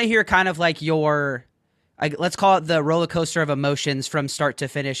 So I want to hear kind of like let's call it the roller coaster of emotions from start to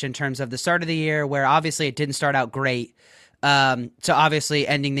finish in terms of the start of the year, where obviously it didn't start out great, to obviously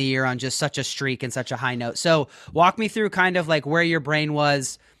ending the year on just such a streak and such a high note. So walk me through kind of like where your brain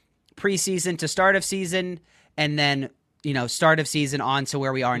was preseason to start of season, and then, start of season on to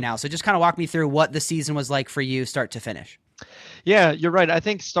where we are now. So just kind of walk me through what the season was like for you start to finish. Yeah, you're right. I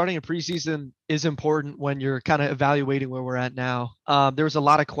think starting a preseason is important when you're kind of evaluating where we're at now. There was a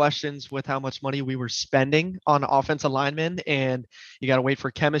lot of questions with how much money we were spending on offensive linemen, and you got to wait for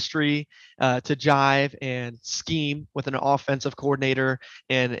chemistry to jive and scheme with an offensive coordinator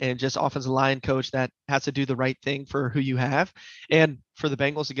and just offensive line coach that has to do the right thing for who you have. And for the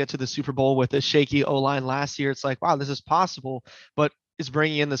Bengals to get to the Super Bowl with a shaky O-line last year, it's like, wow, this is possible, but is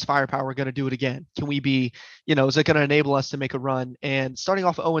bringing in this firepower going to do it again? Can we be, is it going to enable us to make a run? And starting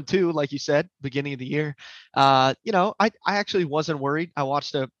off 0-2, like you said, beginning of the year, I actually wasn't worried. I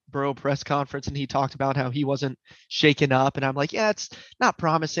watched a Burrow press conference and he talked about how he wasn't shaken up. And I'm like, yeah, it's not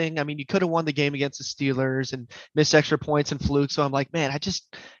promising. I mean, you could have won the game against the Steelers and missed extra points and fluke. So I'm like, man, I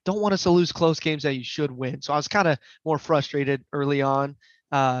just don't want us to lose close games that you should win. So I was kind of more frustrated early on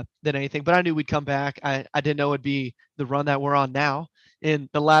than anything, but I knew we'd come back. I didn't know it'd be the run that we're on now in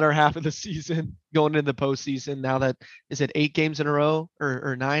the latter half of the season, going into the postseason. Now that is it 8 games in a row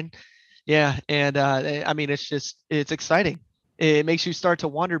or 9? Yeah. And I mean, it's exciting. It makes you start to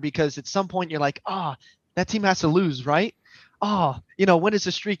wonder because at some point you're like, that team has to lose, right? When does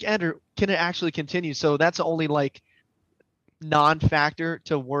the streak end, or can it actually continue? So that's only like non-factor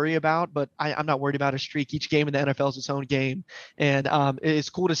to worry about, but I'm not worried about a streak. Each game in the NFL is its own game, and it's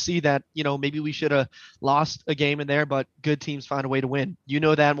cool to see that maybe we should have lost a game in there, but good teams find a way to win.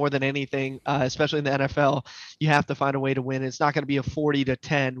 That more than anything, especially in the NFL, you have to find a way to win. It's not going to be a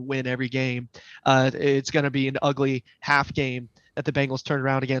 40-10 win every game. It's going to be an ugly half game that the Bengals turned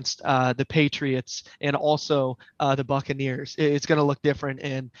around against the Patriots and also the Buccaneers. It's going to look different,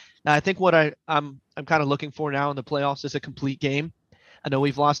 and I think what I'm kind of looking for now in the playoffs is a complete game. I know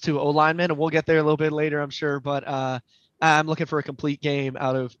we've lost 2 O-linemen, and we'll get there a little bit later, I'm sure, but I'm looking for a complete game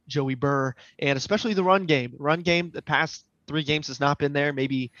out of Joey Burr, and especially the run game. Run game, the past 3 games has not been there,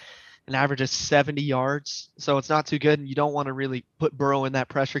 maybe an average of 70 yards, so it's not too good, and you don't want to really put Burrow in that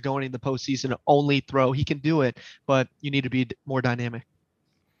pressure going into the postseason. Only throw. He can do it, but you need to be more dynamic.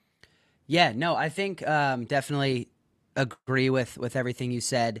 Yeah, no, I think definitely agree with everything you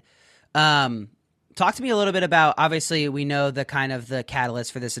said. Talk to me a little bit about, obviously we know the kind of the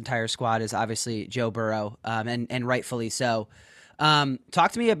catalyst for this entire squad is obviously Joe Burrow, and rightfully so.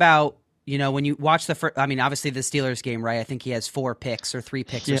 Talk to me about, when you watch obviously the Steelers game, right? I think he has 4 picks or 3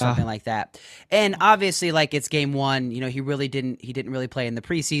 picks or something like that. And obviously like it's game 1, he didn't really play in the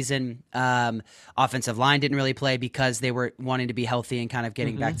preseason. Offensive line didn't really play because they were wanting to be healthy and kind of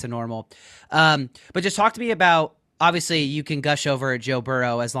getting back to normal. But just talk to me about, obviously you can gush over Joe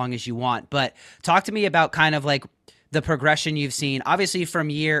Burrow as long as you want, but talk to me about kind of like the progression you've seen, obviously from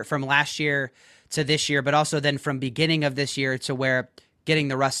last year to this year, but also then from beginning of this year to where getting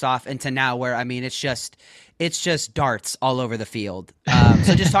the rust off and to now where, I mean, it's just darts all over the field.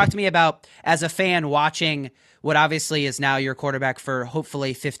 So just talk to me about, as a fan watching what obviously is now your quarterback for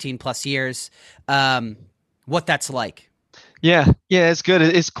hopefully 15 plus years, what that's like. Yeah, it's good.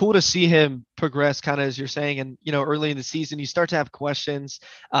 It's cool to see him progress, kind of as you're saying. And early in the season, you start to have questions.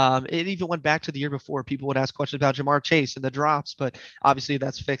 It even went back to the year before. People would ask questions about Jamar Chase and the drops, but obviously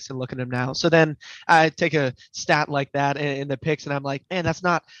that's fixed. And look at him now. So then I take a stat like that in the picks, and I'm like, man, that's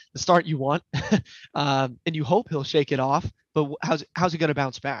not the start you want. And you hope he'll shake it off. But how's he going to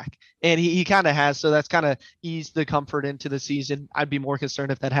bounce back? And he kind of has. So that's kind of eased the comfort into the season. I'd be more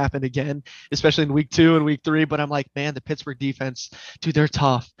concerned if that happened again, especially in week 2 and week 3. But I'm like, man, the Pittsburgh defense, dude, they're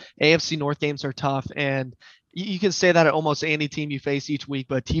tough. AFC North games are tough. And you can say that at almost any team you face each week.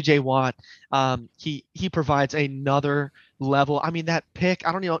 But TJ Watt, he provides another level. I mean, that pick,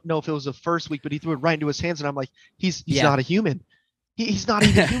 I don't even know if it was the first week, but he threw it right into his hands. And I'm like, he's not a human. He's not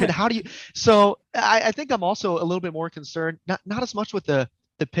even human. How do you? So I think I'm also a little bit more concerned, not as much with the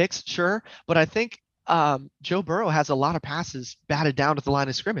picks, sure, but I think Joe Burrow has a lot of passes batted down at the line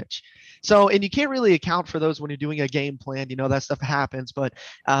of scrimmage. So, and you can't really account for those when you're doing a game plan. That stuff happens. But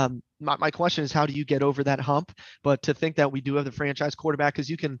my question is, how do you get over that hump? But to think that we do have the franchise quarterback, because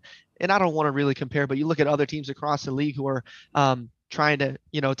you can, and I don't want to really compare, but you look at other teams across the league who are trying to,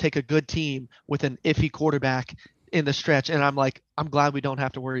 take a good team with an iffy quarterback in the stretch. And I'm glad we don't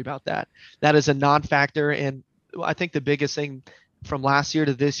have to worry about that. That is a non-factor. And I think the biggest thing from last year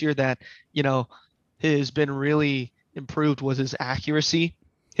to this year that, has been really improved was his accuracy.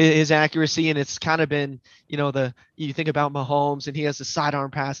 His accuracy, and it's kind of been, you think about Mahomes and he has the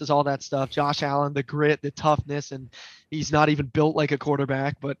sidearm passes, all that stuff. Josh Allen, the grit, the toughness, and he's not even built like a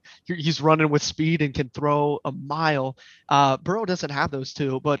quarterback, but he's running with speed and can throw a mile. Burrow doesn't have those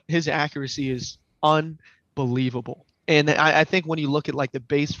two, but his accuracy is unbelievable. And I think when you look at like the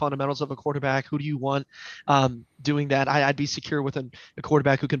base fundamentals of a quarterback, who do you want doing that? I'd be secure with a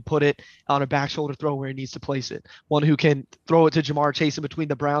quarterback who can put it on a back shoulder throw where he needs to place it. One who can throw it to Jamar Chase in between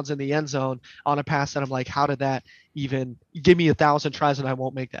the Browns and the end zone on a pass that I'm like, how did that even give me 1,000 tries and I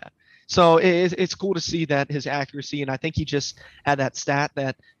won't make that? So it's cool to see that his accuracy, and I think he just had that stat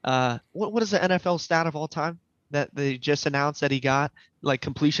that what is the NFL stat of all time that they just announced that he got, like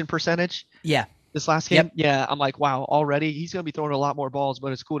completion percentage? Yeah. This last game. Yep. Yeah, I'm like, wow, already he's going to be throwing a lot more balls,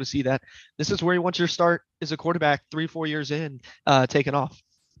 but it's cool to see that this is where he wants your start as a quarterback 3-4 years in, taking off.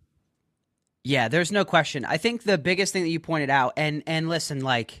 Yeah, there's no question. I think the biggest thing that you pointed out, and listen,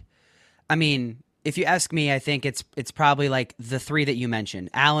 like, I mean, if you ask me, I think it's probably like the three that you mentioned.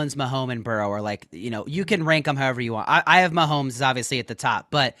 Allen's, Mahomes, and Burrow are like, you can rank them however you want. I have Mahomes is obviously at the top,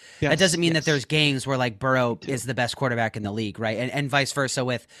 but that doesn't mean that there's games where like Burrow is the best quarterback in the league, right? And vice versa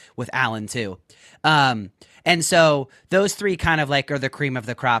with Allen too. And so those three kind of like are the cream of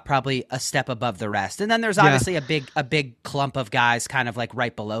the crop, probably a step above the rest. And then there's obviously a big clump of guys kind of like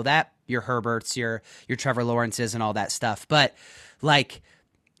right below that. Your Herberts, your Trevor Lawrences and all that stuff. But like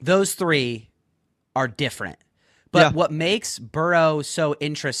those three are different. But what makes Burrow so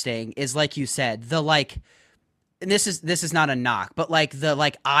interesting is, like you said, the like, and this is not a knock, but like the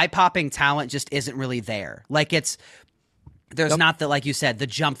like eye-popping talent just isn't really there. Like there's not the, like you said, the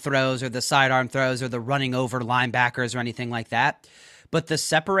jump throws or the sidearm throws or the running over linebackers or anything like that. But the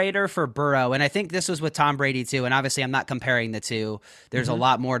separator for Burrow, and I think this was with Tom Brady too, and obviously I'm not comparing the two. There's a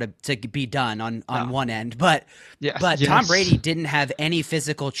lot more to be done on one end. But Tom Brady didn't have any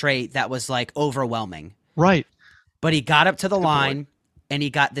physical trait that was like overwhelming. Right. But he got up to the line and he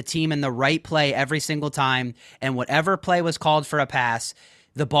got the team in the right play every single time. And whatever play was called for a pass,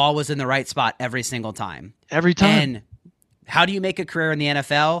 the ball was in the right spot every single time. Every time. And how do you make a career in the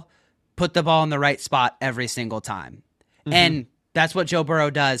NFL? Put the ball in the right spot every single time. Mm-hmm. And that's what Joe Burrow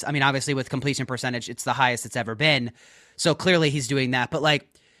does. I mean, obviously with completion percentage, it's the highest it's ever been. So clearly he's doing that. But like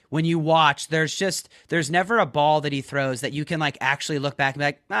when you watch, there's never a ball that he throws that you can like actually look back and be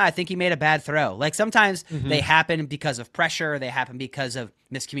like, I think he made a bad throw. Like sometimes they happen because of pressure. They happen because of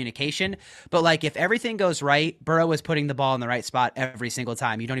miscommunication. But like if everything goes right, Burrow is putting the ball in the right spot every single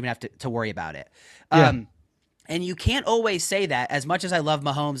time. You don't even have to worry about it. Yeah. And you can't always say that. As much as I love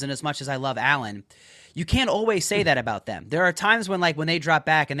Mahomes and as much as I love Allen, you can't always say that about them. There are times when they drop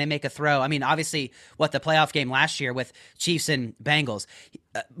back and they make a throw. I mean, obviously, the playoff game last year with Chiefs and Bengals,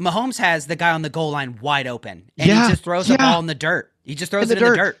 Mahomes has the guy on the goal line wide open, and he just throws the ball in the dirt. He just throws it in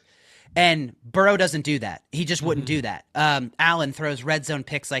the dirt. And Burrow doesn't do that. He just wouldn't do that. Allen throws red zone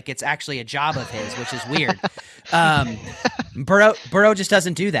picks like it's actually a job of his, which is weird. Burrow just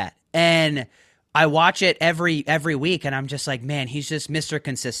doesn't do that. And I watch it every week, and I'm just like, man, he's just Mr.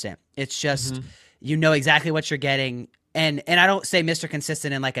 Consistent. It's just you know exactly what you're getting. And I don't say Mr.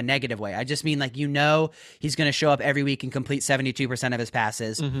 Consistent in like a negative way. I just mean like he's going to show up every week and complete 72% of his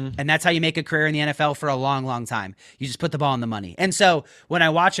passes. And that's how you make a career in the NFL for a long, long time. You just put the ball in the money. And so when I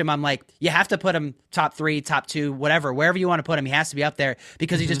watch him, I'm like, you have to put him top 3, top 2, whatever, wherever you want to put him. He has to be up there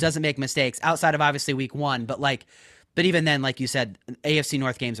because he just doesn't make mistakes outside of obviously week 1. But even then, like you said, AFC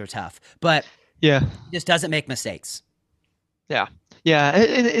North games are tough. But he just doesn't make mistakes. Yeah. Yeah.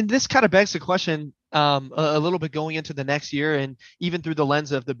 And this kind of begs the question a little bit going into the next year, and even through the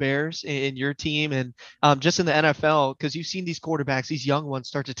lens of the Bears in your team and just in the NFL, because you've seen these quarterbacks, these young ones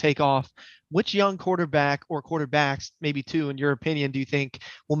start to take off. Which young quarterback or quarterbacks, maybe two, in your opinion, do you think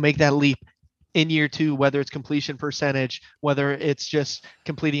will make that leap in year 2, whether it's completion percentage, whether it's just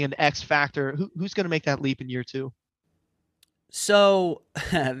completing an X factor? Who's going to make that leap in year 2? So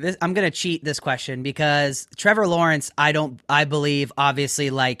I'm going to cheat this question because Trevor Lawrence, I believe obviously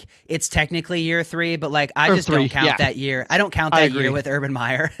like it's technically year 3, but like I Or just don't three. count Yeah, that year. I don't count I that year agree. with Urban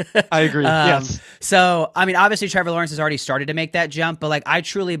Meyer. I agree. Yes. So I mean, obviously Trevor Lawrence has already started to make that jump, but like I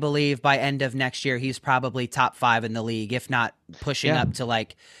truly believe by end of next year, he's probably top 5 in the league, if not pushing Yeah. up to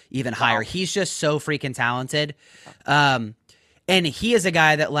like even higher. Wow. He's just so freaking talented. Um, and he is a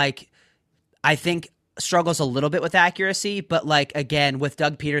guy that like, I think struggles a little bit with accuracy, but like again, with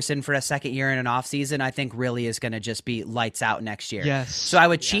Doug Peterson for a second year in an offseason, I think really is going to just be lights out next year. So Yes. I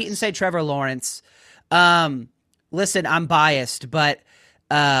would cheat and Yes. say Trevor Lawrence. Um, Listen, I'm biased, but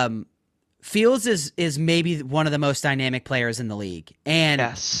um, Fields is maybe one of the most dynamic players in the league, and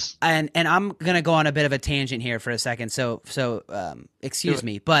Yes. and I'm gonna go on a bit of a tangent here for a second. So Do excuse it.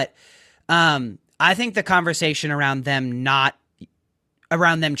 me, but I think the conversation around them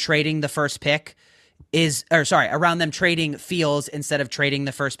trading the first pick around them trading Fields instead of trading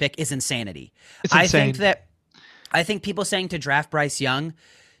the first pick is insanity. It's I think insane. that I think people saying to draft Bryce Young,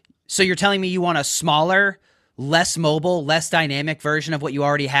 so you're telling me you want a smaller, less mobile, less dynamic version of what you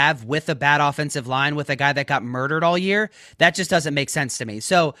already have with a bad offensive line with a guy that got murdered all year? That just doesn't make sense to me.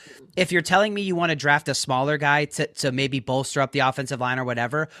 So if you're telling me you want to draft a smaller guy to maybe bolster up the offensive line or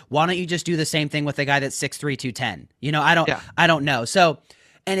whatever, why don't you just do the same thing with a guy that's 6'3", 210? You know, Yeah. I don't know. So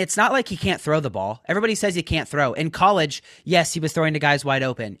and it's not like he can't throw the ball. Everybody says he can't throw. In college, yes, he was throwing to guys wide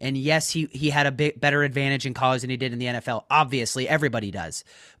open. And yes, he had a bit better advantage in college than he did in the NFL. Obviously, everybody does.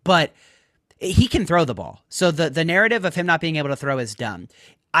 But he can throw the ball. So the narrative of him not being able to throw is dumb.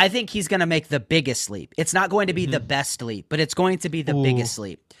 I think he's going to make the biggest leap. It's not going to be the best leap, but it's going to be the Ooh, biggest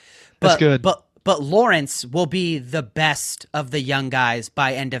leap. that's But good. but Lawrence will be the best of the young guys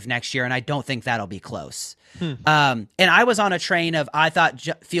by end of next year, and I don't think that'll be close. Hmm. And I was on a train of I thought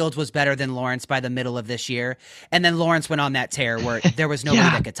Fields was better than Lawrence by the middle of this year, and then Lawrence went on that tear where there was nobody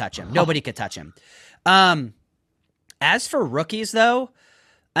Yeah. that could touch him. Nobody could touch him. As for rookies, though,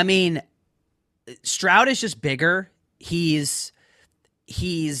 I mean, Stroud is just bigger. He's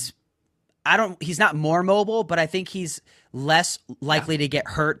he's not more mobile, but I think he's less likely to get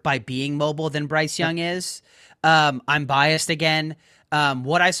hurt by being mobile than Bryce Young is. I'm biased again.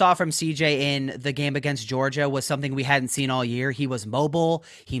 What I saw from CJ in the game against Georgia was something we hadn't seen all year. He was mobile.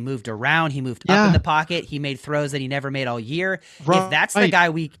 He moved around. He moved up in Yeah. the pocket. He made throws that he never made all year. Right. If that's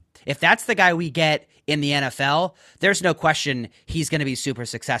the guy we get in the NFL, there's no question he's going to be super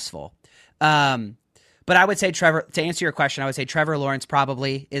successful. But I would say Trevor, to answer your question, I would say Trevor Lawrence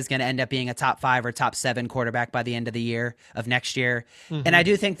probably is going to end up being a top 5 or top 7 quarterback by the end of the year of next year. And I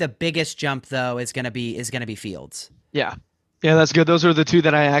do think the biggest jump though is going to be Fields. Yeah. Yeah, that's good. Those are the two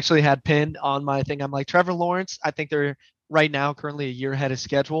that I actually had pinned on my thing. I'm like, Trevor Lawrence, I think they're right now currently a year ahead of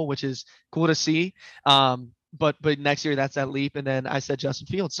schedule, which is cool to see. But next year that's that leap. And then I said Justin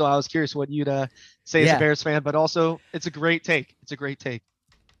Fields. So I was curious what you'd say as a Yeah. Bears fan, but also it's a great take. It's a great take.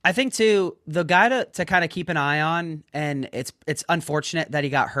 I think too the guy to kind of keep an eye on, and it's unfortunate that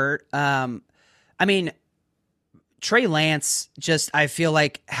he got hurt. I mean, Trey Lance just I feel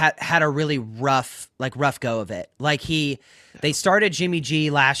like had a really rough go of it. Like they started Jimmy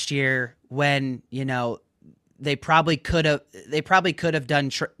G last year when they probably could have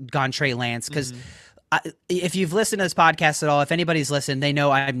gone Trey Lance because. If you've listened to this podcast at all, if anybody's listened, they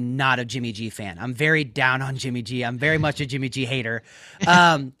know I'm not a Jimmy G fan. I'm very down on Jimmy G. I'm very much a Jimmy G hater.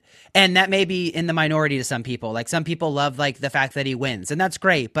 And that may be in the minority to some people. Like some people love like the fact that he wins, and that's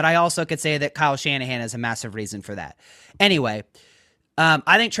great. But I also could say that Kyle Shanahan is a massive reason for that. Anyway,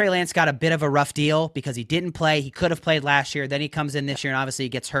 I think Trey Lance got a bit of a rough deal because he didn't play. He could have played last year. Then he comes in this year and obviously he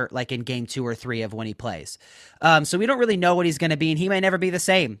gets hurt like in game 2 or 3 of when he plays. So we don't really know what he's going to be, and he may never be the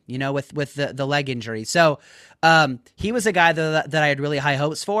same, with the leg injury. So he was a guy that I had really high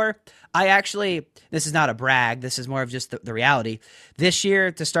hopes for. This is not a brag. This is more of just the reality. This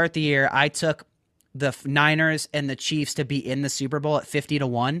year, to start the year, I took the Niners and the Chiefs to be in the Super Bowl at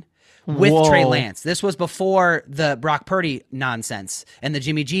 50-1. With Whoa. Trey Lance. This was before the Brock Purdy nonsense and the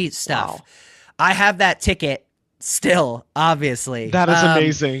Jimmy G stuff. Wow. I have that ticket still, obviously. That is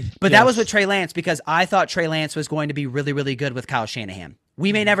amazing. But that was Yes. with Trey Lance because I thought Trey Lance was going to be really, really good with Kyle Shanahan.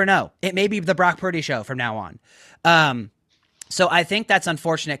 We may never know. It may be the Brock Purdy show from now on. So I think that's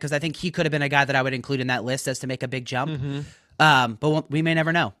unfortunate because I think he could have been a guy that I would include in that list as to make a big jump. But we may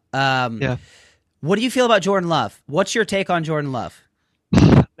never know. Yeah. What do you feel about Jordan Love? What's your take on Jordan Love?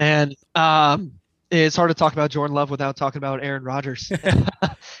 Man, it's hard to talk about Jordan Love without talking about Aaron Rodgers.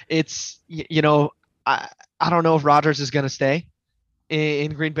 I don't know if Rodgers is going to stay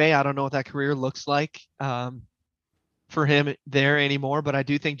in Green Bay. I don't know what that career looks like for him there anymore. But I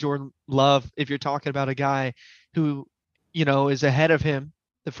do think Jordan Love, if you're talking about a guy who is ahead of him,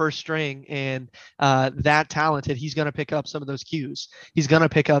 the first string, and that talented, he's going to pick up some of those cues. He's going to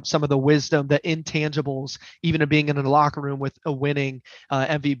pick up some of the wisdom, the intangibles, even of being in a locker room with a winning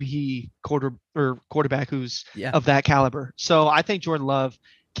MVP quarterback who's of that caliber. So I think Jordan Love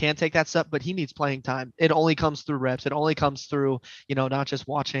can take that step, but he needs playing time. It only comes through reps. It only comes through, not just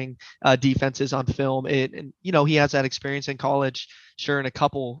watching defenses on film. And he has that experience in college, sure, in a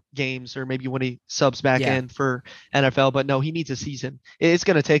couple games, or maybe when he subs back in for NFL. But no, he needs a season. It's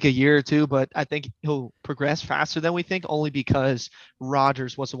going to take a year or two, but I think he'll progress faster than we think, only because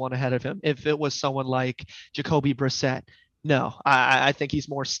Rodgers was the one ahead of him. If it was someone like Jacoby Brissett, no, I think he's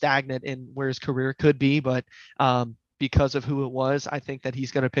more stagnant in where his career could be, but because of who it was, I think that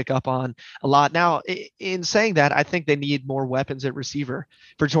he's going to pick up on a lot. Now, in saying that, I think they need more weapons at receiver.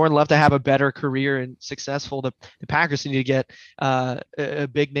 For Jordan Love to have a better career and successful, the Packers need to get a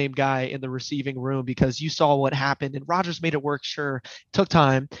big name guy in the receiving room, because you saw what happened, and Rodgers made it work. Sure, it took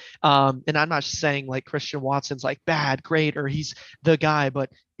time. And I'm not saying like Christian Watson's like bad, great, or he's the guy, but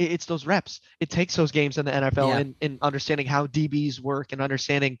it's those reps. It takes those games in the NFL and understanding how DBs work, and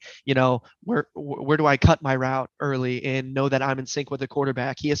understanding, where do I cut my route early and know that I'm in sync with the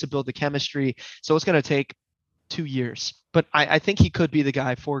quarterback. He has to build the chemistry. So it's going to take 2 years, but I think he could be the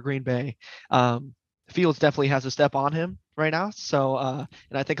guy for Green Bay. Fields definitely has a step on him right now. So, and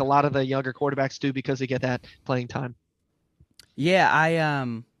I think a lot of the younger quarterbacks do, because they get that playing time. Yeah.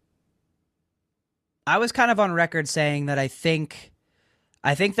 I was kind of on record saying that I think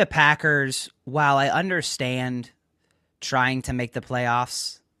the Packers, while I understand trying to make the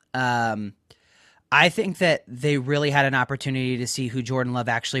playoffs, I think that they really had an opportunity to see who Jordan Love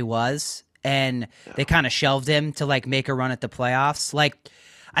actually was, and they kind of shelved him to like make a run at the playoffs. Like,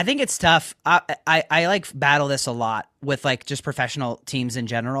 I think it's tough. I like battle this a lot with like just professional teams in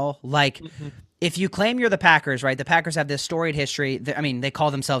general. Like, if you claim you're the Packers, right? The Packers have this storied history. I mean, they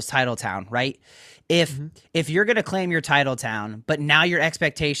call themselves Title Town, right? If you're going to claim your Title Town, but now your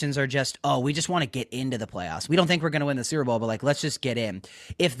expectations are just, oh, we just want to get into the playoffs. We don't think we're going to win the Super Bowl, but like, let's just get in.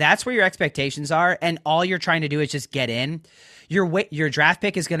 If that's where your expectations are, and all you're trying to do is just get in, your draft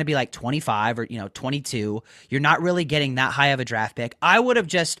pick is going to be like 25 or 22. You're not really getting that high of a draft pick. I would have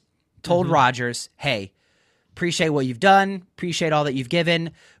just told Rodgers, hey, appreciate what you've done, appreciate all that you've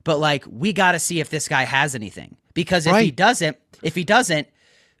given, but like, we got to see if this guy has anything, because if he doesn't,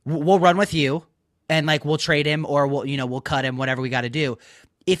 we'll run with you, and like, we'll trade him, or we'll cut him, whatever we got to do.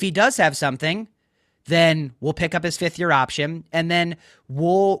 If he does have something, then we'll pick up his 5th-year option, and then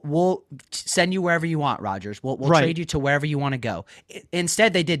we'll send you wherever you want, Rodgers. We'll trade you to wherever you want to go.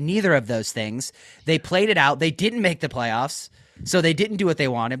 Instead, they did neither of those things. They played it out. They didn't make the playoffs, so they didn't do what they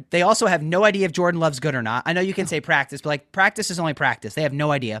wanted. They also have no idea if Jordan Love's good or not. I know you can say practice, but like, practice is only practice. They have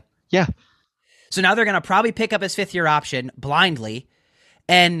no idea. Yeah. So now they're going to probably pick up his 5th-year option blindly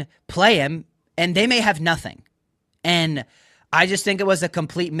and play him, and they may have nothing. And I just think it was a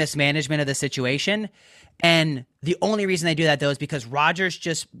complete mismanagement of the situation. And the only reason they do that, though, is because Rodgers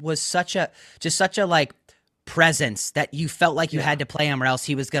just was such a like presence that you felt like you had to play him, or else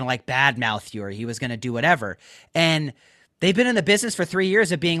he was going to like badmouth you, or he was going to do whatever. And they've been in the business for 3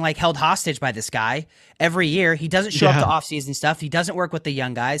 years of being like held hostage by this guy every year. He doesn't show up to offseason stuff. He doesn't work with the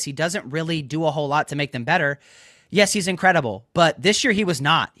young guys. He doesn't really do a whole lot to make them better. Yes, he's incredible, but this year he was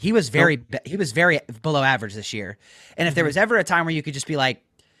not. He was very below average this year. And if there was ever a time where you could just be like,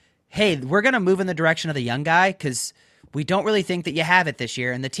 hey, we're going to move in the direction of the young guy because we don't really think that you have it this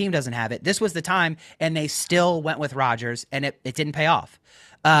year and the team doesn't have it, this was the time, and they still went with Rodgers, and it didn't pay off.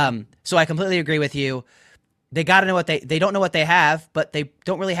 So I completely agree with you. They got to know they don't know what they have, but they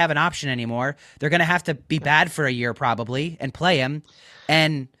don't really have an option anymore. They're going to have to be bad for a year probably and play him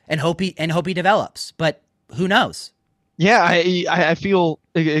and hope he develops. But who knows? Yeah, I feel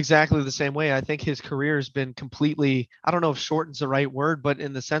exactly the same way. I think his career has been completely, I don't know if shortened's the right word, but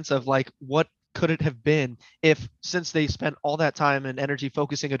in the sense of like, what could it have been if, since they spent all that time and energy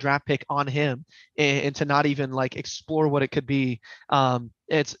focusing a draft pick on him, and to not even like explore what it could be,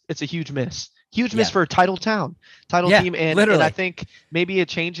 it's a huge miss. Huge miss for a title team. And I think maybe it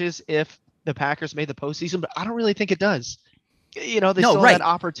changes if the Packers made the postseason, but I don't really think it does. They still have that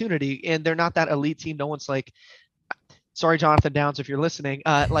opportunity, and they're not that elite team. No one's like, sorry, Jonathan Downs, if you're listening,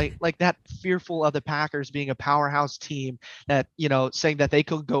 like that fearful of the Packers being a powerhouse team that, saying that they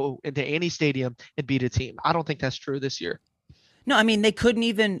could go into any stadium and beat a team. I don't think that's true this year. No, I mean, they couldn't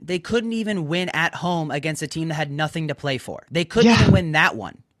even win at home against a team that had nothing to play for. They couldn't even win that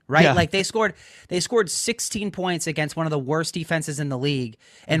one. Right? Yeah. Like they scored 16 points against one of the worst defenses in the league,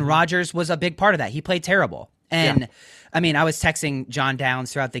 and Rodgers was a big part of that. He played terrible. And I mean, I was texting John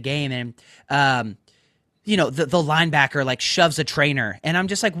Downs throughout the game, and the linebacker like shoves a trainer, and I'm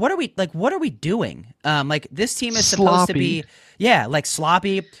just like, what are we doing? Like this team is supposed to be, like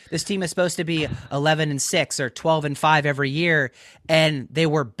sloppy. This team is supposed to be 11-6 or 12-5 every year, and they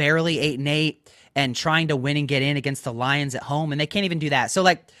were barely 8-8 and trying to win and get in against the Lions at home, and they can't even do that. So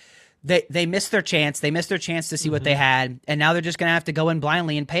like they missed their chance. They missed their chance to see what they had, and now they're just gonna have to go in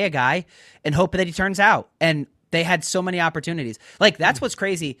blindly and pay a guy and hope that he turns out. And they had so many opportunities. Like that's what's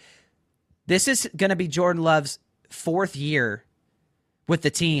crazy. This is going to be Jordan Love's 4th year with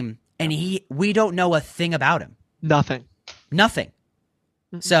the team, and we don't know a thing about him. Nothing.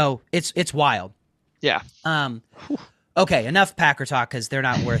 So it's wild. Yeah. Okay, enough Packer talk because they're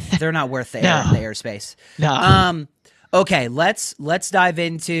not worth the airspace. No. Okay, let's dive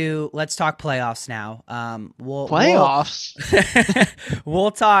into let's talk playoffs now. Playoffs.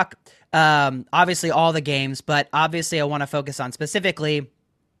 We'll talk obviously all the games, but obviously I want to focus on specifically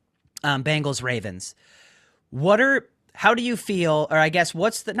Bengals Ravens. How do you feel, or I guess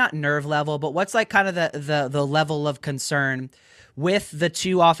what's the not nerve level, but what's like kind of the level of concern with the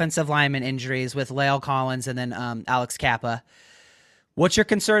 2 offensive lineman injuries with La'el Collins and then Alex Kappa? What's your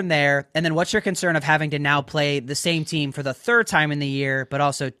concern there? And then what's your concern of having to now play the same team for the 3rd time in the year, but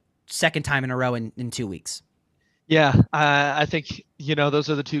also 2nd time in a row in 2 weeks? Yeah, I think, those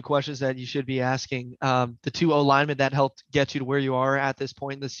are the 2 questions that you should be asking. The 2 O-linemen that helped get you to where you are at this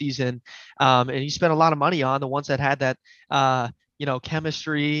point in the season, and you spent a lot of money on the ones that had that,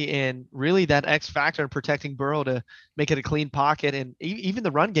 chemistry and really that X factor in protecting Burrow to make it a clean pocket. And even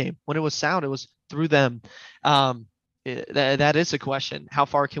the run game, when it was sound, it was through them. That is a question. How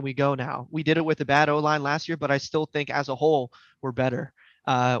far can we go now? We did it with the bad O-line last year, but I still think as a whole, we're better.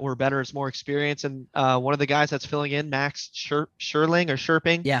 We're better. It's more experience. And one of the guys that's filling in, Max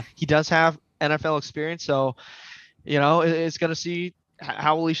Scherping, he does have NFL experience. So, it's going to see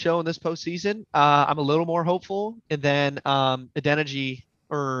how will he show in this postseason. I'm a little more hopeful. And then Adeniji,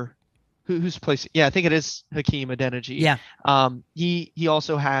 or who's placing? Yeah, I think it is Hakeem Adeniji. Yeah. He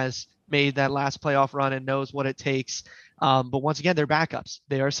also has made that last playoff run and knows what it takes. But once again, they're backups.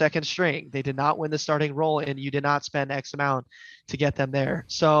 They are 2nd string. They did not win the starting role, and you did not spend X amount to get them there.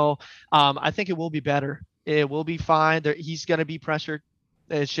 So I think it will be better. It will be fine. He's going to be pressured.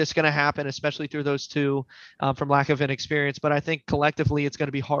 It's just going to happen, especially through those 2 from lack of inexperience. But I think collectively it's going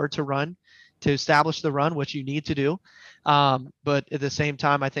to be hard to establish the run, which you need to do. But at the same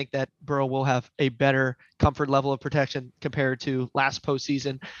time, I think that Burrow will have a better comfort level of protection compared to last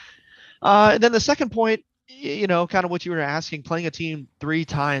postseason. And then the second point, kind of what you were asking, playing a team 3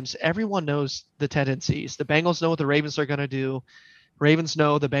 times, everyone knows the tendencies. The Bengals know what the Ravens are going to do. Ravens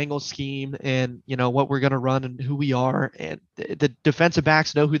know the Bengals scheme and, what we're going to run and who we are. And the defensive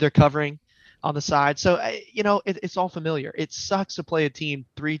backs know who they're covering on the side. So, it's all familiar. It sucks to play a team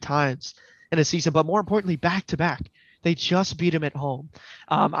 3 times in a season, but more importantly, back to back. They just beat him at home.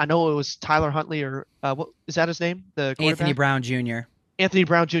 I know it was Tyler Huntley, or what is that his name? The quarterback? Anthony Brown Jr. Anthony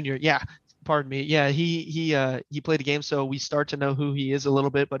Brown Jr. Yeah. Pardon me. Yeah, he played a game, so we start to know who he is a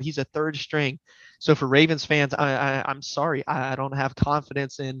little bit, but he's a 3rd string. So for Ravens fans, I'm sorry, I don't have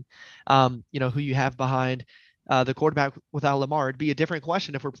confidence in, who you have behind the quarterback without Lamar. It'd be a different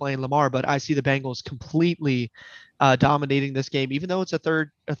question if we're playing Lamar, but I see the Bengals completely dominating this game, even though it's a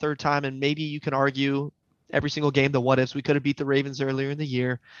third time, and maybe you can argue every single game the what ifs. We could have beat the Ravens earlier in the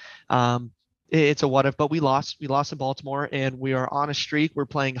year. It's a what if, but we lost. We lost in Baltimore, and we are on a streak. We're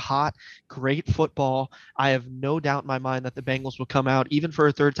playing hot, great football. I have no doubt in my mind that the Bengals will come out, even for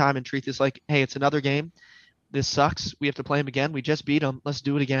a 3rd time, and treat this like, hey, it's another game. This sucks. We have to play them again. We just beat them. Let's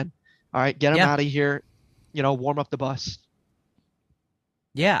do it again. All right, get them out of here. Warm up the bus.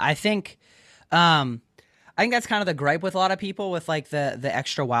 Yeah, I think that's kind of the gripe with a lot of people with like the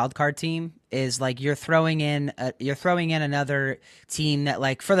extra wild card team is like you're throwing in another team that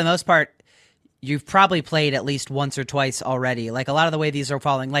like for the most part you've probably played at least once or twice already. Like a lot of the way these are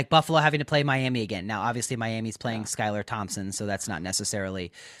falling, like Buffalo having to play Miami again. Now, obviously Miami's playing Skylar Thompson, so that's not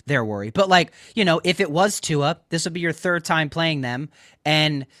necessarily their worry. But like, if it was Tua, this would be your 3rd time playing them.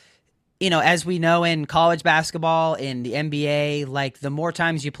 And, as we know in college basketball, in the NBA, like the more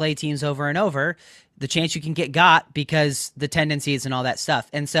times you play teams over and over, the chance you can get got because the tendencies and all that stuff.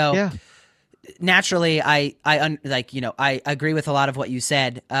 And so naturally, I agree with a lot of what you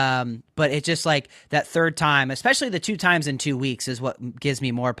said, but it's just like that 3rd time, especially the 2 times in 2 weeks, is what gives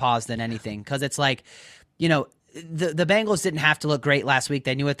me more pause than anything. Because it's like, the Bengals didn't have to look great last week.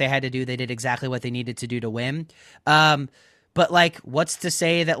 They knew what they had to do. They did exactly what they needed to do to win. But like, what's to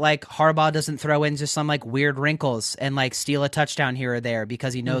say that like Harbaugh doesn't throw in just some like weird wrinkles and like steal a touchdown here or there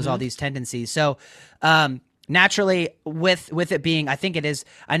because he knows all these tendencies. So, Naturally, with it being, I think it is.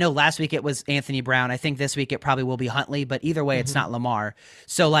 I know last week it was Anthony Brown. I think this week it probably will be Huntley. But either way, it's not Lamar.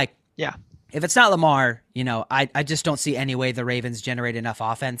 So like, Yeah. if it's not Lamar, I just don't see any way the Ravens generate enough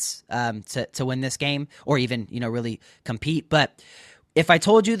offense to win this game or even really compete. But if I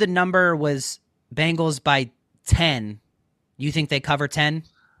told you the number was Bengals by 10, you think they cover 10?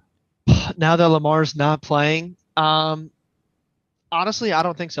 Now that Lamar's not playing, honestly, I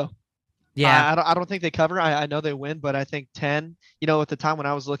don't think so. Yeah, I don't think they cover. I know they win, but I think 10. At the time when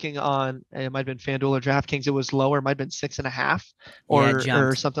I was looking on, it might have been FanDuel or DraftKings, it was lower. It might have been 6.5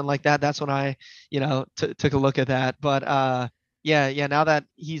 or something like that. That's when I, took a look at that. But yeah. Now that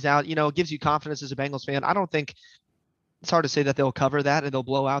he's out, it gives you confidence as a Bengals fan. I don't think it's hard to say that they'll cover that and they'll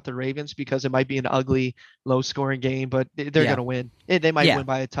blow out the Ravens because it might be an ugly, low-scoring game, but they're going to win. They might win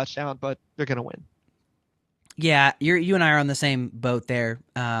by a touchdown, but they're going to win. Yeah, you and I are on the same boat there.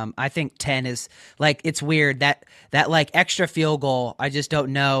 I think 10 is like, it's weird that like extra field goal. I just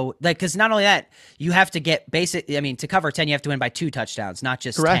don't know, like, because not only that, you have to get to cover 10, you have to win by 2 touchdowns, not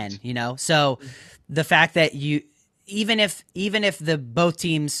just Correct. 10. So the fact that even if the both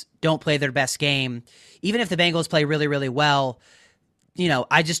teams don't play their best game, even if the Bengals play really, really well,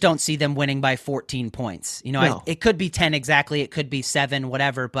 I just don't see them winning by 14 points. No. It could be 10 exactly. It could be 7,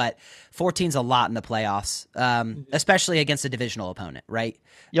 whatever, but 14's a lot in the playoffs, especially against a divisional opponent, right?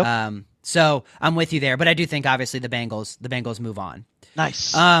 Yep. So I'm with you there, but I do think obviously the Bengals move on.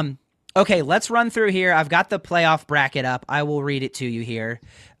 Nice. Okay, let's run through here. I've got the playoff bracket up. I will read it to you here.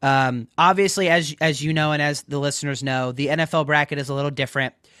 Obviously, as you know and as the listeners know, the NFL bracket is a little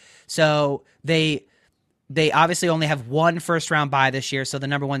different. So they obviously only have one first-round bye this year, so the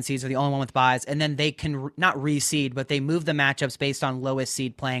number 1 seeds are the only one with byes, and then they can not reseed, but they move the matchups based on lowest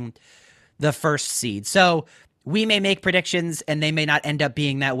seed playing the first seed. So we may make predictions, and they may not end up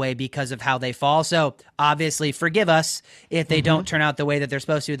being that way because of how they fall. So obviously, forgive us if they don't turn out the way that they're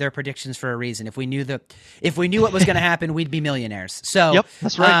supposed to. They're predictions for a reason. If we knew what was going to happen, we'd be millionaires. So yep,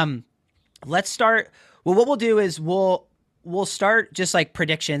 that's right. Let's start. Well, what we'll do is we'll start just like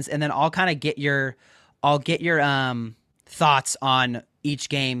predictions, and then I'll kind of get your thoughts on each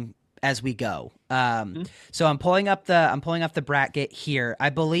game as we go. So I'm pulling up the bracket here. I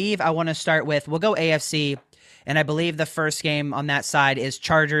believe I want to start with, we'll go AFC, and I believe the first game on that side is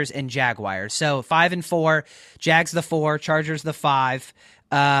Chargers and Jaguars. So 5 and 4, Jags the 4, Chargers the 5.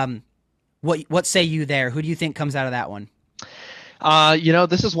 What say you there? Who do you think comes out of that one?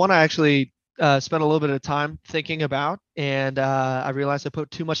 This is one I actually spent a little bit of time thinking about, and I realized I put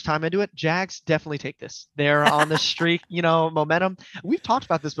too much time into it. Jags definitely take this. They're on the streak, momentum. We've talked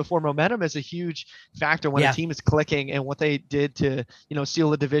about this before. Momentum is a huge factor when a team is clicking, and what they did to, steal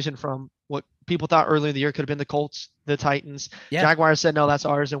the division from what people thought earlier in the year could have been the Colts, the Titans. Yeah. Jaguars said, no, that's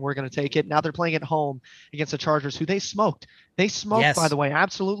ours, and we're going to take it. Now they're playing at home against the Chargers, who they smoked. They smoked, by the way,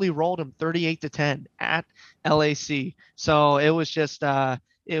 absolutely rolled them 38-10 at LAC. So it was just a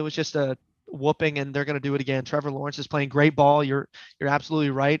whooping, and they're going to do it again. Trevor Lawrence is playing great ball. You're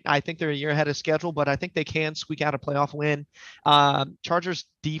absolutely right. I think they're a year ahead of schedule, but I think they can squeak out a playoff win. Chargers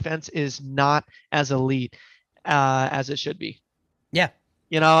defense is not as elite as it should be. Yeah.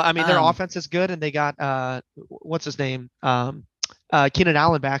 Their offense is good, and they got what's his name? Keenan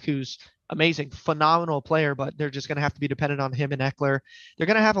Allen back, who's amazing, phenomenal player, but they're just going to have to be dependent on him and Eckler. They're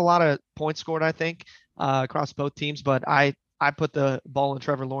going to have a lot of points scored, I think, across both teams, but I put the ball in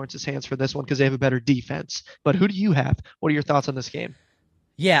Trevor Lawrence's hands for this one because they have a better defense. But who do you have? What are your thoughts on this game?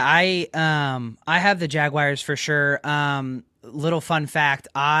 Yeah, I have the Jaguars for sure. Little fun fact,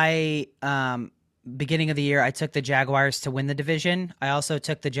 beginning of the year, I took the Jaguars to win the division. I also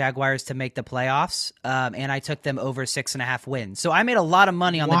took the Jaguars to make the playoffs, and I took them over 6.5 wins. So I made a lot of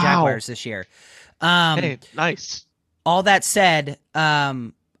money on the Jaguars this year. Hey, nice. All that said,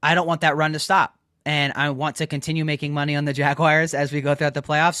 I don't want that run to stop. And I want to continue making money on the Jaguars as we go throughout the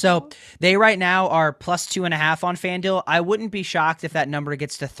playoffs. So they right now are plus 2.5 on FanDuel. I wouldn't be shocked if that number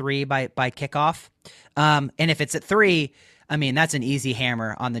gets to 3 by kickoff. And if it's at 3, that's an easy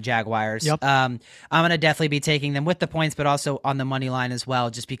hammer on the Jaguars. Yep. I'm going to definitely be taking them with the points, but also on the money line as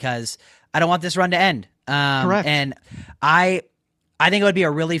well, just because I don't want this run to end. Correct. And I think it would be a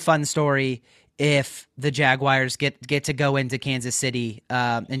really fun story if the Jaguars get to go into Kansas City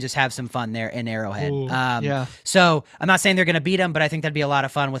and just have some fun there in Arrowhead. Ooh, yeah. So I'm not saying they're going to beat them, but I think that'd be a lot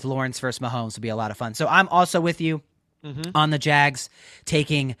of fun with Lawrence versus Mahomes would be a lot of fun. So I'm also with you on the Jags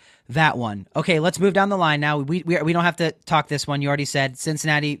taking that one. Okay, let's move down the line now. We don't have to talk this one. You already said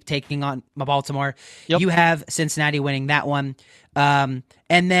Cincinnati taking on Baltimore. Yep. You have Cincinnati winning that one. And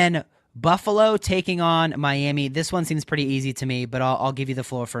then Buffalo taking on Miami. This one seems pretty easy to me, but I'll give you the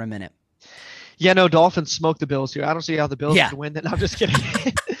floor for a minute. Yeah, no, Dolphins smoke the Bills here. I don't see how the Bills Yeah. could win. Then I'm just kidding.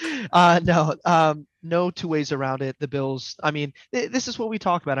 No, no two ways around it. The Bills. I mean, this is what we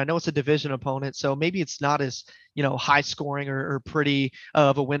talk about. I know it's a division opponent, so maybe it's not as high scoring or pretty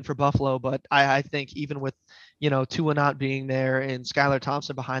of a win for Buffalo. But I think even with Tua not being there and Skylar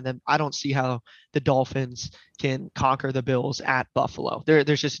Thompson behind them, I don't see how the Dolphins can conquer the Bills at Buffalo.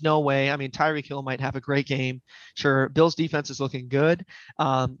 There's just no way. I mean, Tyreek Hill might have a great game. Sure, Bills defense is looking good.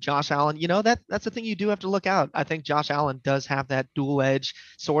 Josh Allen, that's the thing you do have to look out. I think Josh Allen does have that dual edge.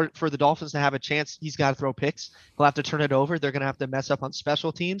 So for the Dolphins to have a chance, he's got to throw picks. He'll have to turn it over. They're going to have to mess up on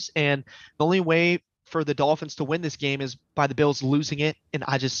special teams. And the only way for the Dolphins to win this game is by the Bills losing it, and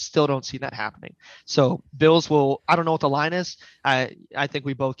I just still don't see that happening. So Bills will. I don't know what the line is. I think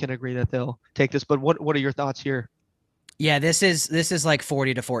we both can agree that they'll take this. But what are your thoughts here? Yeah, this is like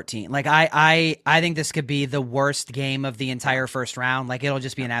 40-14. Like I think this could be the worst game of the entire first round. Like it'll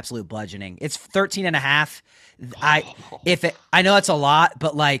just be an absolute bludgeoning. It's 13.5. I know it's a lot,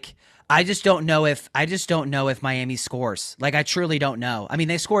 but like I just don't know if Miami scores. Like I truly don't know. I mean,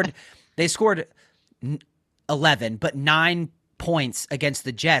 they scored 11, but 9 points against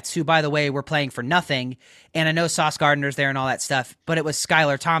the Jets, who, by the way, were playing for nothing. And I know Sauce Gardner's there and all that stuff, but it was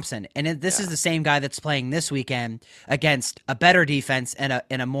Skylar Thompson. And this is the same guy that's playing this weekend against a better defense and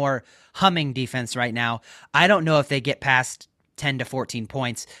a more humming defense right now. I don't know if they get past 10 to 14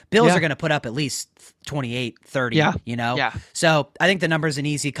 points. Bills are going to put up at least 28, 30, Yeah. So I think the number's an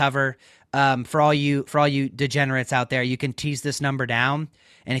easy cover. For all you degenerates out there, you can tease this number down.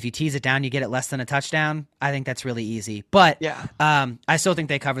 And if you tease it down, you get it less than a touchdown. I think that's really easy. But I still think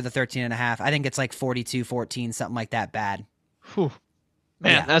they cover the 13.5. I think it's like 42-14, something like that bad. Whew.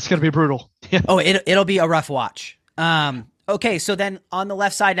 Man, that's going to be brutal. Oh, it'll be a rough watch. Okay, so then on the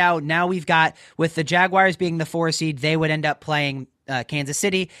left side now we've got, with the Jaguars being the 4 seed, they would end up playing Kansas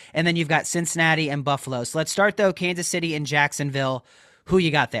City. And then you've got Cincinnati and Buffalo. So let's start, though, Kansas City and Jacksonville. Who you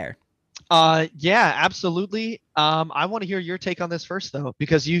got there? Yeah, absolutely. I want to hear your take on this first, though,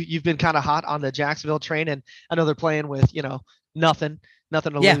 because you've been kind of hot on the Jacksonville train, and I know they're playing with nothing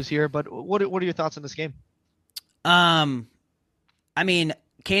to lose here. But what are your thoughts on this game? I mean,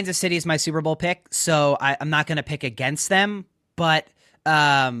 Kansas City is my Super Bowl pick, so I'm not going to pick against them. But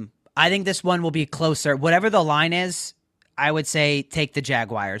I think this one will be closer. Whatever the line is, I would say take the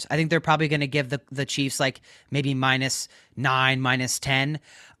Jaguars. I think they're probably going to give the Chiefs like maybe -9, -10.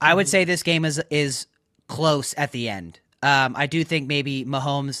 I would say this game is close at the end. I do think maybe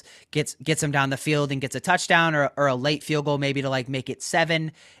Mahomes gets them down the field and gets a touchdown or a late field goal, maybe to like make it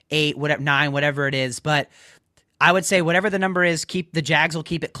 7, 8, whatever, 9, whatever it is. But I would say whatever the number is, the Jags will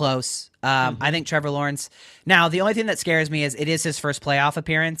keep it close. I think Trevor Lawrence. Now, the only thing that scares me is it is his first playoff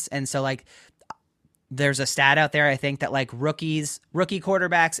appearance, and so like there's a stat out there, I think, that like rookie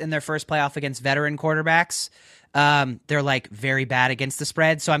quarterbacks in their first playoff against veteran quarterbacks, they're like very bad against the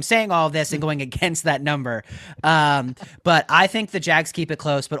spread. So I'm saying all of this and going against that number. But I think the Jags keep it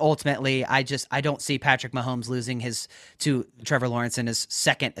close, but ultimately I don't see Patrick Mahomes losing to Trevor Lawrence in his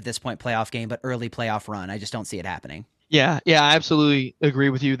second at this point playoff game, but early playoff run. I just don't see it happening. Yeah, I absolutely agree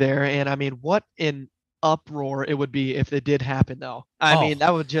with you there. And I mean, what an uproar it would be if it did happen, though. I mean,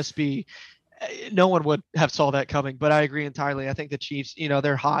 that would just be, no one would have saw that coming, but I agree entirely. I think the Chiefs,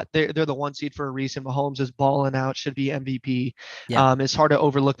 they're hot. They're the 1 seed for a reason. Mahomes is balling out, should be MVP. Yeah. It's hard to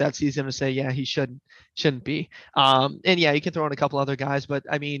overlook that season and say, yeah, he shouldn't be. And yeah, you can throw in a couple other guys, but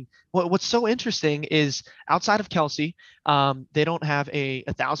I mean, what's so interesting is outside of Kelsey, they don't have a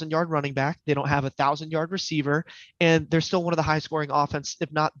 1,000-yard running back. They don't have a 1,000-yard receiver, and they're still one of the highest scoring offense,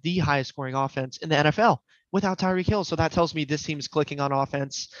 if not the highest scoring offense in the NFL. Without Tyreek Hill. So that tells me this team's clicking on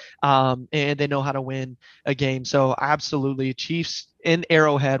offense, and they know how to win a game. So absolutely, Chiefs in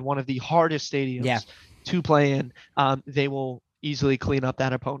Arrowhead, one of the hardest stadiums to play in, they will easily clean up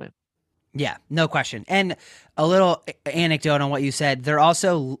that opponent. Yeah, no question. And a little anecdote on what you said.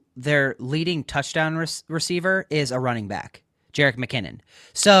 Their leading touchdown receiver is a running back, Jerick McKinnon.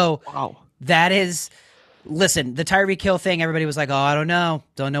 So that is... Listen, the Tyreek Hill thing, everybody was like, oh, I don't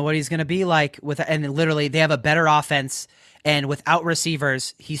know what he's going to be like and literally they have a better offense, and without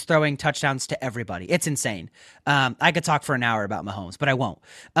receivers, he's throwing touchdowns to everybody. It's insane. I could talk for an hour about Mahomes, but I won't.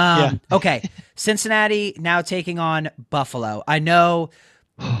 Okay. Cincinnati now taking on Buffalo. I know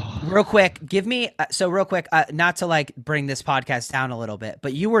real quick, not to like bring this podcast down a little bit,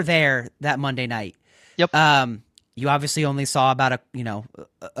 but you were there that Monday night. Yep. You obviously only saw about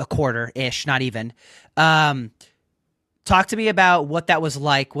a quarter-ish, not even. Talk to me about what that was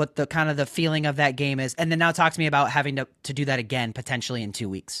like, what the kind of the feeling of that game is, and then now talk to me about having to do that again potentially in 2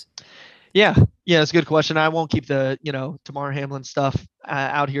 weeks. Yeah, yeah, it's a good question. I won't keep the Damar Hamlin stuff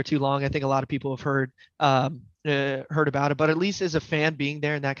out here too long. I think a lot of people have heard about it, but at least as a fan being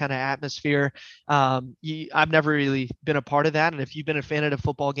there in that kind of atmosphere, I've never really been a part of that. And if you've been a fan of a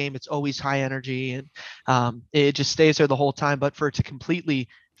football game, it's always high energy and it just stays there the whole time. But for it to completely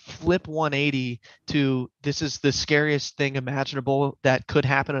flip 180 to this is the scariest thing imaginable that could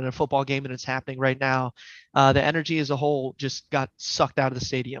happen in a football game, and it's happening right now. The energy as a whole just got sucked out of the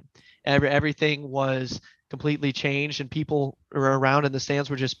stadium. Everything was completely changed, and people around in the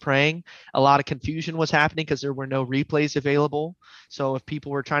stands were just praying. A lot of confusion was happening because there were no replays available. So if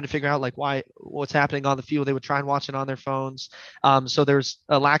people were trying to figure out like what's happening on the field, they would try and watch it on their phones. So there's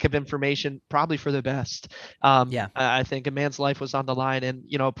a lack of information, probably for the best. Yeah. I think a man's life was on the line, and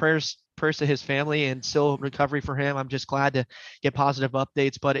prayers to his family and still recovery for him. I'm just glad to get positive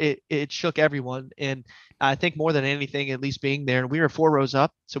updates, but it shook everyone. And I think more than anything, at least being there, and we were 4 rows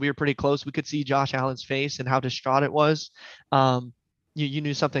up, so we were pretty close. We could see Josh Allen's face and how distraught it was. You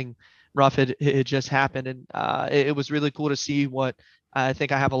knew something rough had just happened, and it was really cool to see what I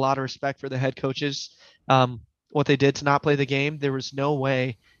think. I have a lot of respect for the head coaches, what they did to not play the game. There was no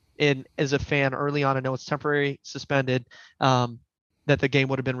way, in as a fan early on, I know it's temporary suspended, that the game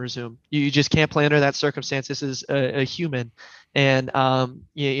would have been resumed. You just can't play under that circumstance. This is a human, and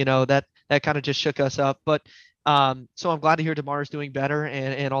that kind of just shook us up. But so I'm glad to hear Damar's doing better,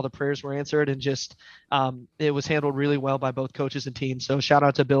 and all the prayers were answered, and just it was handled really well by both coaches and teams. So shout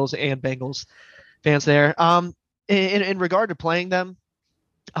out to Bills and Bengals fans there. In regard to playing them,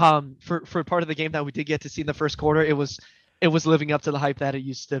 for part of the game that we did get to see in the first quarter, it was living up to the hype that it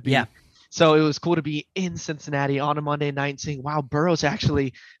used to be. Yeah. So it was cool to be in Cincinnati on a Monday night and seeing, wow, Burrow's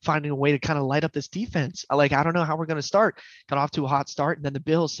actually finding a way to kind of light up this defense. Like, I don't know how we're going to start. Got off to a hot start. And then the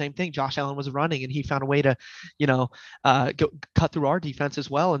Bills, same thing. Josh Allen was running and he found a way to, cut through our defense as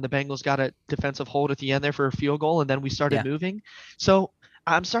well. And the Bengals got a defensive hold at the end there for a field goal. And then we started moving. So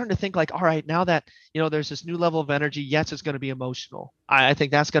I'm starting to think like, all right, now that, there's this new level of energy, yes, it's going to be emotional. I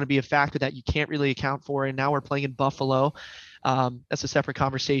think that's going to be a factor that you can't really account for. And now we're playing in Buffalo. That's a separate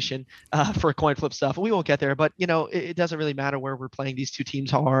conversation for coin flip stuff. We won't get there, but it doesn't really matter where we're playing. These two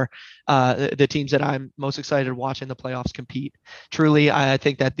teams are the teams that I'm most excited to watch in the playoffs compete. Truly, I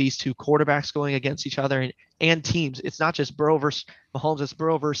think that these two quarterbacks going against each other and teams, it's not just Burrow versus Mahomes, it's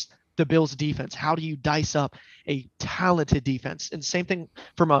Burrow versus the Bills defense. How do you dice up a talented defense? And same thing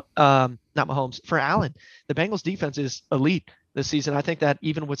for not Mahomes, for Allen. The Bengals defense is elite this season. I think that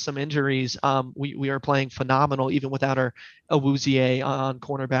even with some injuries, we are playing phenomenal, even without our Awuzie on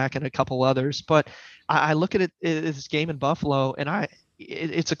cornerback and a couple others. But I look at this game in Buffalo, and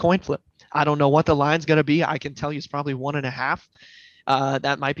it's a coin flip. I don't know what the line's going to be. I can tell you it's probably 1.5.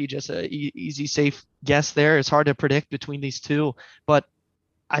 That might be just a easy, safe guess there. It's hard to predict between these two, but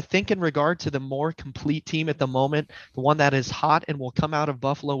I think in regard to the more complete team at the moment, the one that is hot and will come out of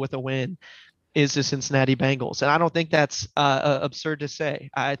Buffalo with a win, is the Cincinnati Bengals. And I don't think that's absurd to say.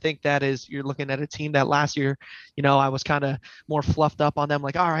 I think that is, you're looking at a team that last year, I was kind of more fluffed up on them.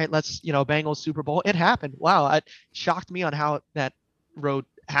 Like, all right, let's, Bengals Super Bowl. It happened. Wow. It shocked me on how that road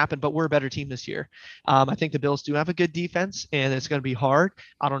happened, but we're a better team this year. I think the Bills do have a good defense, and it's going to be hard.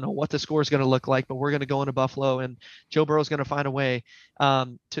 I don't know what the score is going to look like, but we're going to go into Buffalo, and Joe Burrow is going to find a way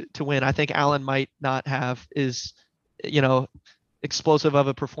to win. I think Allen might not have explosive of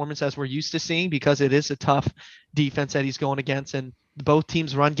a performance as we're used to seeing, because it is a tough defense that he's going against, and both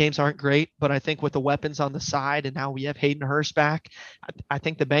teams' run games aren't great. But I think with the weapons on the side, and now we have Hayden Hurst back, I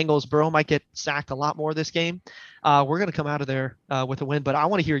think the Bengals, Burrow might get sacked a lot more this game. We're going to come out of there with a win. But I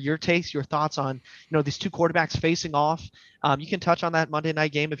want to hear your takes, your thoughts on these two quarterbacks facing off. You can touch on that Monday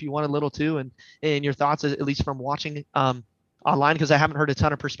night game if you want a little too, and your thoughts, at least from watching online, because I haven't heard a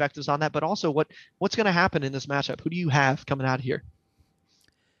ton of perspectives on that. But also what's going to happen in this matchup? Who do you have coming out here?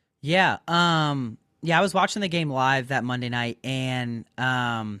 Yeah. I was watching the game live that Monday night, and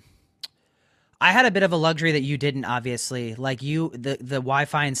I had a bit of a luxury that you didn't, obviously. Like the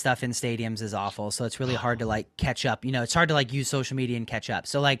Wi-Fi and stuff in stadiums is awful, so it's really hard to like catch up. It's hard to like use social media and catch up.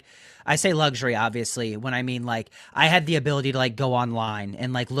 So like I say luxury, obviously, when I mean like I had the ability to like go online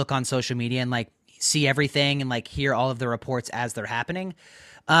and like look on social media and like see everything and like hear all of the reports as they're happening.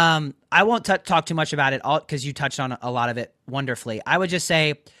 I won't talk too much about it all because you touched on a lot of it wonderfully. I would just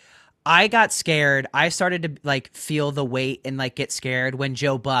say I got scared. I started to like feel the weight and like get scared when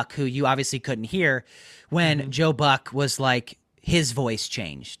Joe Buck, who you obviously couldn't hear, when Joe Buck was like, his voice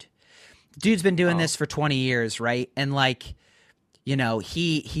changed. Dude's been doing this for 20 years, right? And like,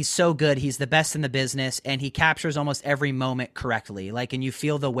 he's so good. He's the best in the business, and he captures almost every moment correctly. Like, and you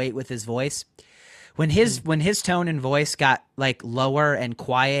feel the weight with his voice. when his tone and voice got like lower and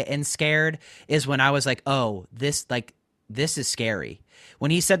quiet and scared is when I was like, oh, this is scary.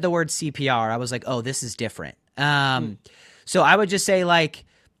 When he said the word CPR, I was like, oh, this is different. So I would just say, like,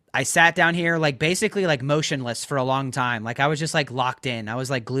 I sat down here, like, basically, like, motionless for a long time. Like, I was just, like, locked in. I was,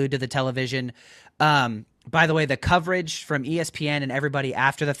 like, glued to the television. By the way, the coverage from ESPN and everybody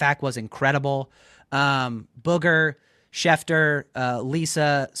after the fact was incredible. Booger, Schefter,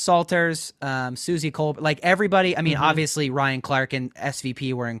 Lisa Salters, Susie Colbert, like, everybody. I mean, obviously, Ryan Clark and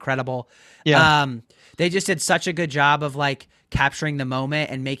SVP were incredible. Yeah. They just did such a good job of, like, capturing the moment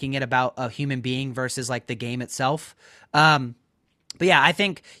and making it about a human being versus, like, the game itself. But yeah, I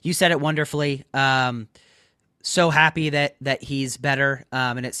think you said it wonderfully. So happy that he's better,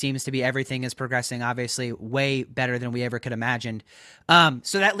 and it seems to be everything is progressing, obviously, way better than we ever could imagined.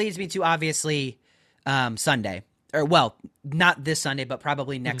 So that leads me to, obviously, Sunday. Or, well, not this Sunday, but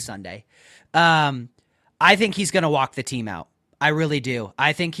probably next Sunday. I think he's going to walk the team out. I really do.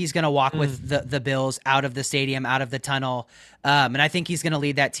 I think he's going to walk with the Bills out of the stadium, out of the tunnel, and I think he's going to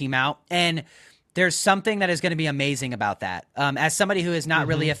lead that team out. And there's something that is going to be amazing about that. As somebody who is not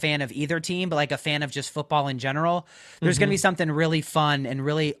really a fan of either team, but like a fan of just football in general, there's going to be something really fun and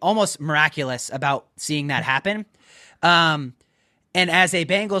really almost miraculous about seeing that happen. And as a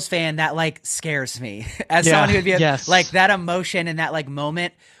Bengals fan, that like scares me. As someone who would be like, that emotion and that like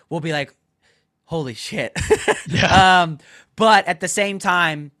moment will be like, holy shit. But at the same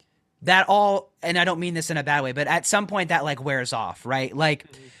time, that all, and I don't mean this in a bad way, but at some point that like wears off, right? Like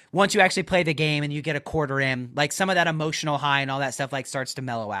once you actually play the game and you get a quarter in, like some of that emotional high and all that stuff like starts to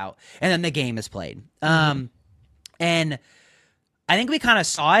mellow out, and then the game is played. And I think we kind of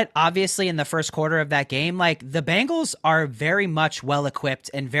saw it, obviously, in the first quarter of that game. Like, the Bengals are very much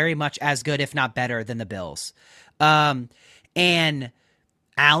well-equipped and very much as good, if not better, than the Bills. And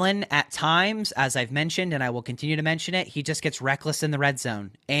Allen, at times, as I've mentioned, and I will continue to mention it, he just gets reckless in the red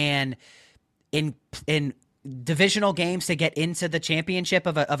zone. And in divisional games to get into the championship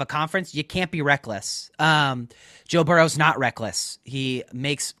of a conference, you can't be reckless. Joe Burrow's not reckless. He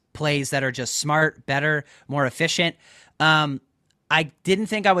makes plays that are just smart, better, more efficient. I didn't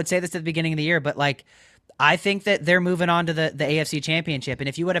think I would say this at the beginning of the year, but like, I think that they're moving on to the AFC Championship. And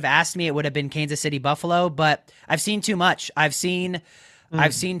if you would have asked me, it would have been Kansas City, Buffalo, but I've seen too much. I've seen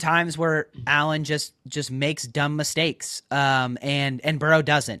times where Allen just makes dumb mistakes, and Burrow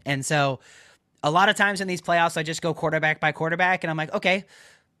doesn't. And so a lot of times in these playoffs, I just go quarterback by quarterback, and I'm like, okay,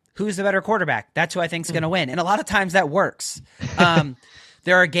 who's the better quarterback? That's who I think is going to win. And a lot of times that works.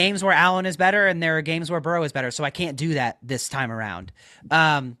 There are games where Allen is better, and there are games where Burrow is better, so I can't do that this time around.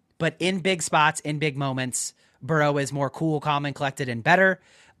 But in big spots, in big moments, Burrow is more cool, calm, and collected and better.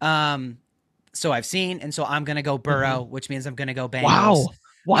 So I've seen, and so I'm gonna go Burrow, which means I'm gonna go Bengals.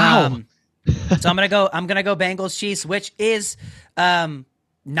 Wow. So I'm gonna go Bengals Chiefs, which is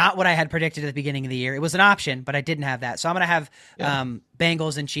not what I had predicted at the beginning of the year. It was an option, but I didn't have that. So I'm gonna have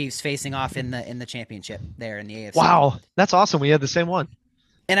Bengals and Chiefs facing off in the championship there in the AFC. Wow, that's awesome. We had the same one.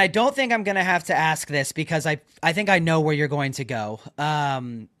 And I don't think I'm going to have to ask this because I think I know where you're going to go.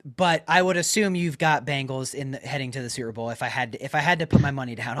 But I would assume you've got Bengals heading to the Super Bowl if I had to put my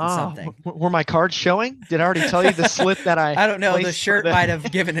money down on something. Were my cards showing? Did I already tell you the slip that I don't know. The shirt might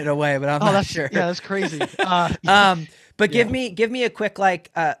have given it away, but I'm not sure. Yeah, that's crazy. But give me a quick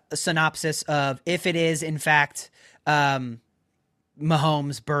like synopsis of if it is in fact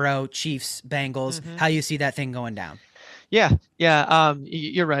Mahomes, Burrow, Chiefs, Bengals, how you see that thing going down. Yeah.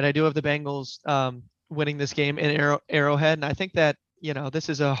 You're right. I do have the Bengals winning this game in Arrowhead, and I think that this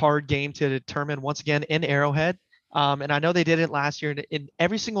is a hard game to determine once again in Arrowhead. And I know they did it last year, and in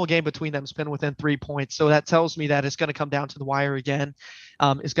every single game between them, it's been within 3 points. So that tells me that it's going to come down to the wire again.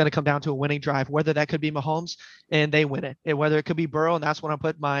 It's going to come down to a winning drive, whether that could be Mahomes and they win it, and whether it could be Burrow, and that's what I'm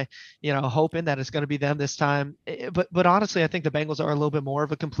putting my, hope in, that it's going to be them this time. But honestly, I think the Bengals are a little bit more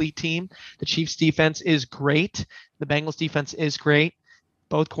of a complete team. The Chiefs defense is great. The Bengals defense is great.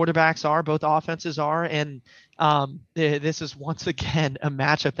 Both quarterbacks are, both offenses are, and this is once again a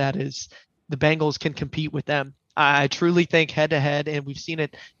matchup that is the Bengals can compete with them. I truly think head to head, and we've seen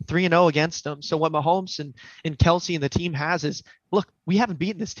it 3-0 against them. So what Mahomes and Kelsey and the team has is, look, we haven't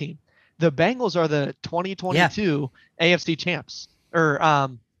beaten this team. The Bengals are the 2022 AFC champs, or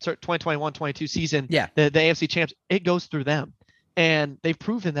 2021-22 season. Yeah. The AFC champs. It goes through them. And they've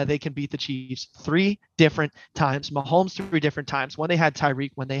proven that they can beat the Chiefs 3 different times. Mahomes 3 different times. When they had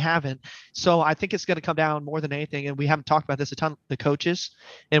Tyreek, when they haven't. So I think it's going to come down more than anything. And we haven't talked about this a ton. The coaches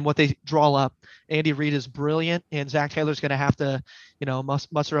and what they draw up. Andy Reid is brilliant, and Zach Taylor's going to have to,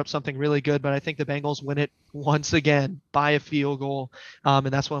 muster up something really good. But I think the Bengals win it once again by a field goal, and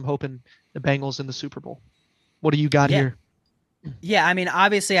that's what I'm hoping the Bengals in the Super Bowl. What do you got Yeah. here? Yeah, I mean,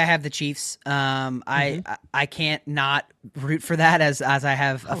 obviously, I have the Chiefs. I can't not root for that as I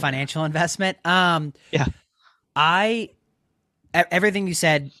have a financial investment. Yeah. Everything you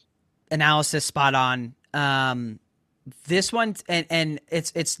said, analysis spot on. This one, and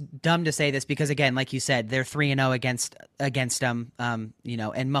it's dumb to say this because again, like you said, they're 3-0 against them. And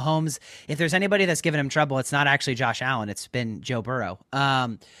Mahomes, if there's anybody that's given him trouble, it's not actually Josh Allen. It's been Joe Burrow.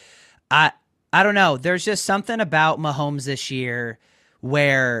 I don't know. There's just something about Mahomes this year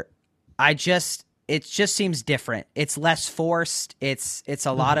where it just seems different. It's less forced. It's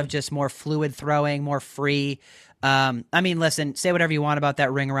a lot of just more fluid throwing, more free. I mean, listen, say whatever you want about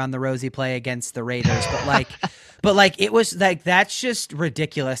that ring around the rosy play against the Raiders, but like it was like that's just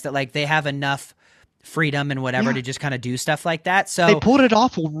ridiculous that like they have enough freedom and whatever to just kind of do stuff like that. So they pulled it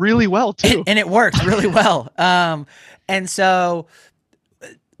off really well too, and it worked really well. And so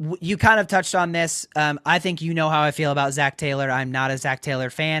you kind of touched on this. I think you know how I feel about Zach Taylor. I'm not a Zach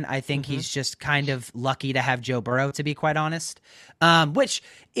Taylor fan. I think he's just kind of lucky to have Joe Burrow, to be quite honest, which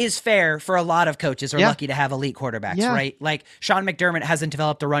is fair for a lot of coaches are lucky to have elite quarterbacks, right? Like Sean McDermott hasn't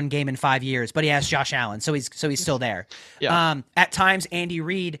developed a run game in 5 years, but he has Josh Allen, so he's still there. At times, Andy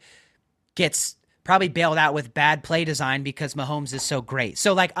Reid gets probably bailed out with bad play design because Mahomes is so great.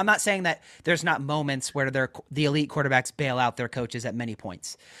 So, like, I'm not saying that there's not moments where the elite quarterbacks bail out their coaches at many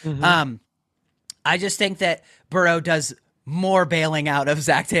points. I just think that Burrow does more bailing out of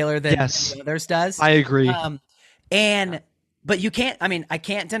Zach Taylor than others does. I agree. But you can't, I mean, I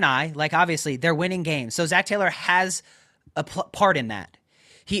can't deny, like, obviously, they're winning games. So Zach Taylor has a part in that.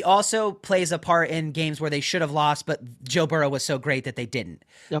 He also plays a part in games where they should have lost, but Joe Burrow was so great that they didn't.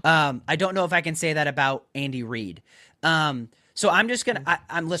 I don't know if I can say that about Andy Reid. So I'm just gonna.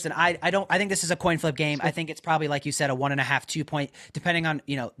 I think this is a coin flip game. I think it's probably like you said, a 1.5, 2 point, depending on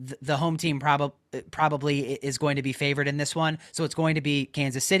the home team probably is going to be favored in this one. So it's going to be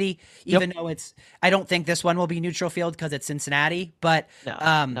Kansas City, even though I don't think this one will be neutral field because it's Cincinnati. But no,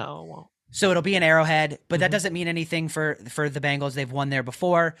 it won't. So it'll be an Arrowhead, but that doesn't mean anything for the Bengals. They've won there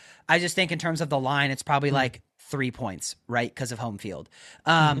before. I just think in terms of the line, it's probably like 3 points, right? Because of home field,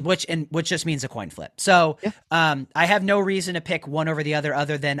 which just means a coin flip. So I have no reason to pick one over the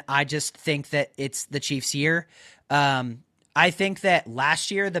other than I just think that it's the Chiefs' year. I think that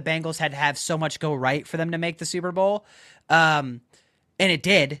last year the Bengals had to have so much go right for them to make the Super Bowl, and it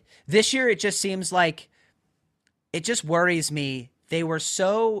did. This year, it just seems like it just worries me. They were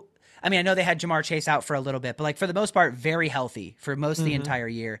so. I mean, I know they had Jamar Chase out for a little bit, but like for the most part, very healthy for most of the entire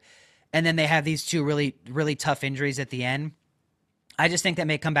year. And then they have these two really, really tough injuries at the end. I just think that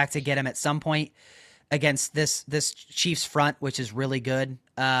may come back to get him at some point against this Chiefs front, which is really good.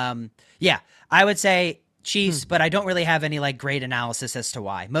 I would say Chiefs, but I don't really have any like great analysis as to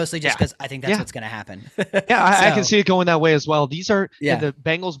why. Mostly just because I think that's what's going to happen. I can see it going that way as well. These are the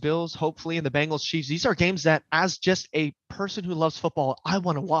Bengals Bills, hopefully, and the Bengals Chiefs. These are games that, as just a person who loves football, I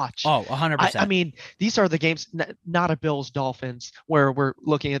want to watch. Oh, 100%. I mean, these are the games, not a Bills Dolphins where we're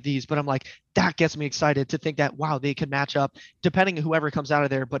looking at these, but I'm like, that gets me excited to think that, wow, they could match up depending on whoever comes out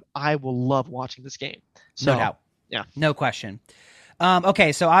of there. But I will love watching this game. So, no doubt. Yeah. No question.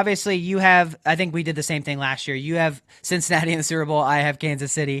 Okay, so obviously you have, I think we did the same thing last year. You have Cincinnati in the Super Bowl. I have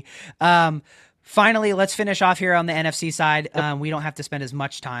Kansas City. Finally, let's finish off here on the NFC side. We don't have to spend as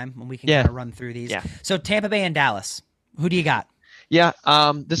much time when we can kind of run through these. Yeah. So Tampa Bay and Dallas. Who do you got? Yeah,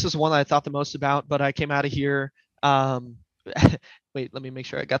 this is one that I thought the most about, but I came out of here. Wait, let me make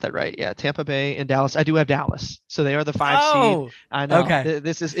sure I got that right. Yeah, Tampa Bay and Dallas. I do have Dallas. So they are the 5 seed. I know.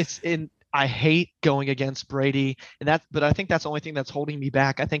 Okay. I hate going against Brady, but I think that's the only thing that's holding me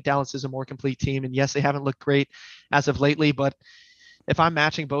back. I think Dallas is a more complete team, and yes, they haven't looked great as of lately, but if I'm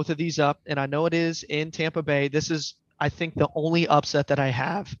matching both of these up, and I know it is in Tampa Bay, this is, I think, the only upset that I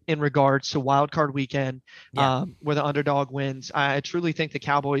have in regards to Wild Card Weekend, where the underdog wins. I truly think the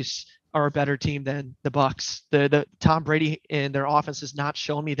Cowboys are a better team than the Bucs. The Tom Brady and their offense has not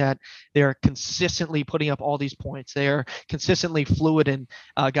shown me that they're consistently putting up all these points. They are consistently fluid and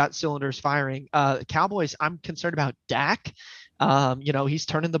got cylinders firing. Cowboys, I'm concerned about Dak. He's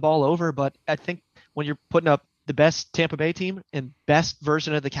turning the ball over, but I think when you're putting up the best Tampa Bay team and best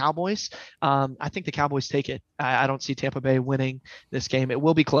version of the Cowboys, I think the Cowboys take it. I don't see Tampa Bay winning this game. It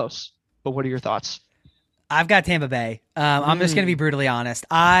will be close, but what are your thoughts? I've got Tampa Bay. I'm just going to be brutally honest.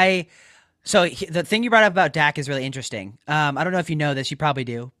 So the thing you brought up about Dak is really interesting. I don't know if you know this, you probably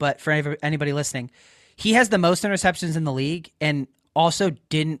do, but for anybody listening, he has the most interceptions in the league and also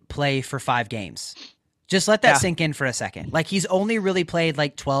didn't play for 5 games. Just let that sink in for a second. Like, he's only really played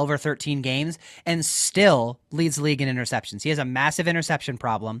like 12 or 13 games and still leads the league in interceptions. He has a massive interception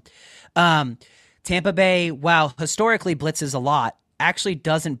problem. Tampa Bay, while historically blitzes a lot, actually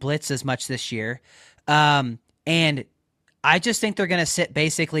doesn't blitz as much this year. And I just think they're going to sit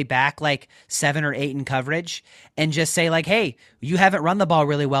basically back like 7 or 8 in coverage and just say like, hey, you haven't run the ball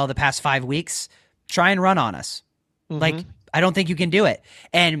really well the past 5 weeks. Try and run on us. Like, I don't think you can do it.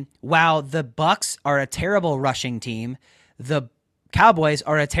 And while the Bucs are a terrible rushing team, the Cowboys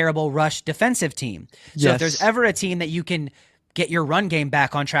are a terrible rush defensive team. So if there's ever a team that you can get your run game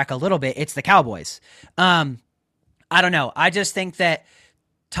back on track a little bit, it's the Cowboys. I don't know. I just think that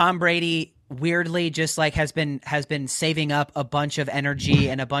Tom Brady weirdly just like has been saving up a bunch of energy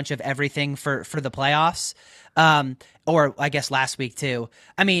and a bunch of everything for the playoffs. Or I guess last week too.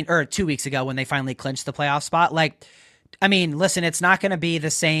 I mean, or 2 weeks ago when they finally clinched the playoff spot. Like, I mean, listen, it's not going to be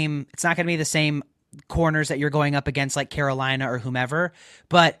the same. It's not going to be the same corners that you're going up against like Carolina or whomever,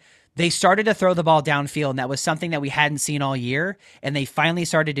 but they started to throw the ball downfield, and that was something that we hadn't seen all year, and they finally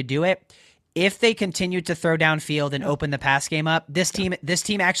started to do it. If they continue to throw downfield and open the pass game up, this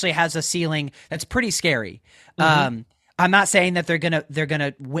team actually has a ceiling that's pretty scary. I'm not saying that they're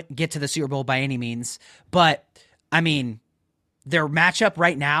gonna get to the Super Bowl by any means, but I mean, their matchup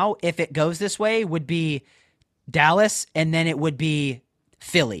right now, if it goes this way, would be Dallas, and then it would be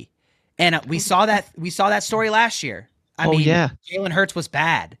Philly. And we saw that story last year. I mean, Jalen Hurts was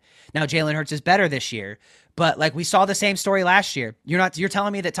bad. Now Jalen Hurts is better this year, but like we saw the same story last year. You're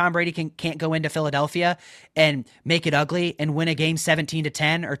telling me that Tom Brady can't go into Philadelphia and make it ugly and win a game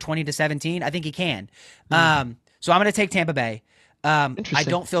 17-10 or 20-17? I think he can. So I'm going to take Tampa Bay. I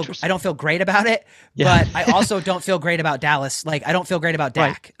don't feel great about it, but I also don't feel great about Dallas. Like, I don't feel great about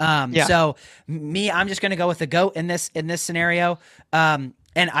Dak. So I'm just going to go with the GOAT in this scenario. And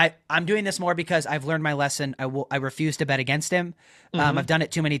I'm doing this more because I've learned my lesson. I refuse to bet against him. I've done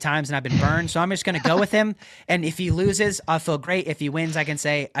it too many times and I've been burned. So I'm just going to go with him. And if he loses, I'll feel great. If he wins, I can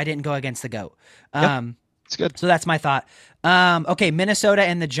say I didn't go against the GOAT. It's good. So that's my thought. Okay. Minnesota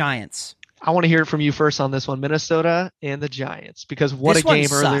and the Giants. I want to hear it from you first on this one, Minnesota and the Giants, because what a game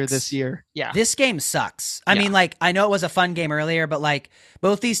earlier this year. Yeah. This game sucks. I mean, like, I know it was a fun game earlier, but like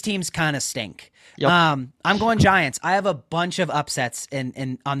both these teams kind of stink. Yep. I'm going Giants. I have a bunch of upsets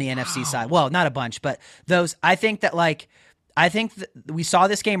in on the NFC side. Well, not a bunch, but those, I think we saw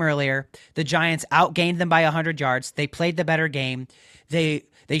this game earlier. The Giants outgained them by 100 yards. They played the better game. They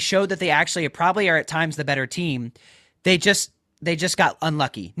showed that they actually probably are at times the better team. They just got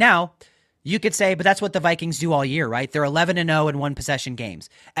unlucky. Now, you could say, but that's what the Vikings do all year, right? They're 11-0 in one possession games.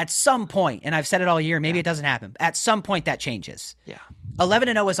 At some point, and I've said it all year, maybe it doesn't happen. At some point, that changes. Yeah,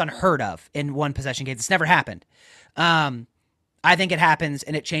 11-0 is unheard of in one possession games. It's never happened. I think it happens,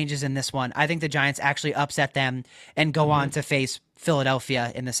 and it changes in this one. I think the Giants actually upset them and go on to face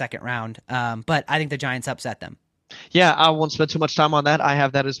Philadelphia in the second round. But I think the Giants upset them. Yeah, I won't spend too much time on that. I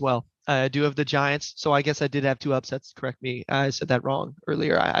have that as well. I do have the Giants, so I guess I did have 2 upsets. Correct me. I said that wrong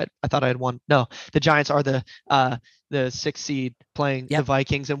earlier. I thought I had 1. No, the Giants are the 6th seed playing the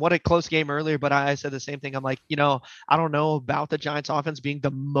Vikings, and what a close game earlier. But I said the same thing. I'm like, I don't know about the Giants offense being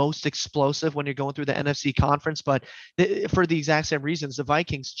the most explosive when you're going through the NFC conference, but for the exact same reasons, the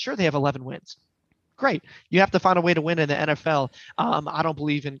Vikings, sure, they have 11 wins. Great. You have to find a way to win in the NFL. I don't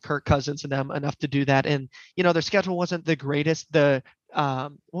believe in Kirk Cousins and them enough to do that. And, their schedule wasn't the greatest. It's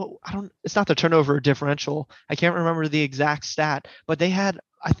not the turnover differential. I can't remember the exact stat, but they had,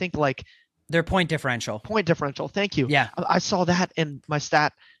 I think, like their point differential. Thank you. Yeah. I saw that in my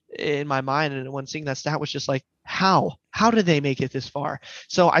stat in my mind. And when seeing that stat was just like, how did they make it this far?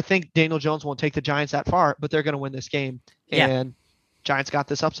 So I think Daniel Jones won't take the Giants that far, but they're going to win this game. And Giants got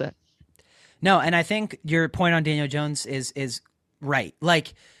this upset. No, and I think your point on Daniel Jones is right.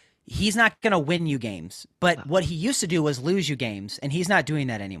 Like, he's not going to win you games, but what he used to do was lose you games, and he's not doing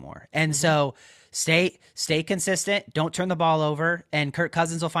that anymore. And so stay consistent, don't turn the ball over, and Kirk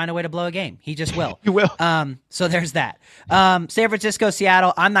Cousins will find a way to blow a game. He just will. He will. So there's that. San Francisco,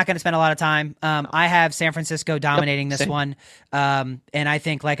 Seattle, I'm not going to spend a lot of time. I have San Francisco dominating this one. And I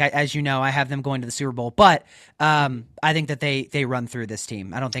think, as you know, I have them going to the Super Bowl, but I think that they run through this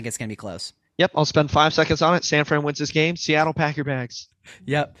team. I don't think it's going to be close. Yep, I'll spend 5 seconds on it. San Fran wins this game. Seattle, pack your bags.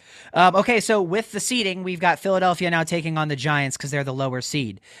 Yep. Okay, so with the seeding, we've got Philadelphia now taking on the Giants because they're the lower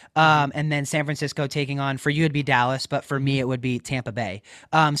seed. And then San Francisco taking on, for you it'd be Dallas, but for me it would be Tampa Bay.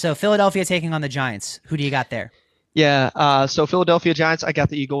 So Philadelphia taking on the Giants. Who do you got there? Yeah. So Philadelphia Giants, I got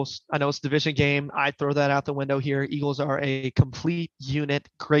the Eagles. I know it's a division game. I throw that out the window here. Eagles are a complete unit,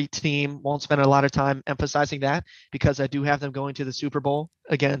 great team. Won't spend a lot of time emphasizing that because I do have them going to the Super Bowl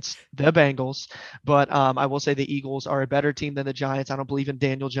against the Bengals. But I will say the Eagles are a better team than the Giants. I don't believe in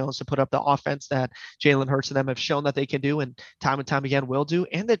Daniel Jones to put up the offense that Jalen Hurts and them have shown that they can do and time again will do.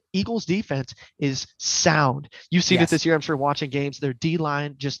 And the Eagles defense is sound. You've seen it Yes. this year, I'm sure, watching games. Their D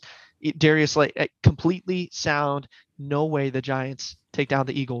line just Darius like completely sound. No way the Giants take down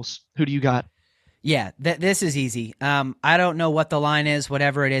the Eagles. Who do you got? Yeah, this is easy. I don't know what the line is.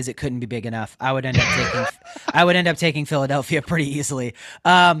 Whatever it is, it couldn't be big enough. I would end up taking, I would end up taking Philadelphia pretty easily.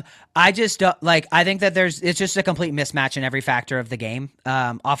 I just don't like. I think that it's just a complete mismatch in every factor of the game.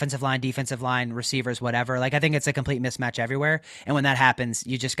 Offensive line, defensive line, receivers, whatever. Like I think it's a complete mismatch everywhere. And when that happens,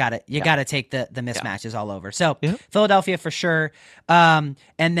 you just gotta take the mismatches all over. So Yeah. Philadelphia for sure. And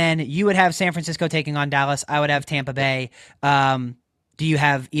then you would have San Francisco taking on Dallas. I would have Tampa Bay. Do you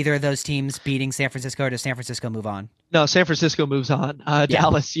have either of those teams beating San Francisco, or does San Francisco move on? No, San Francisco moves on. Yeah.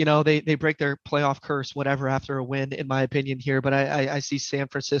 Dallas, they break their playoff curse, whatever, after a win, in my opinion here. But I see San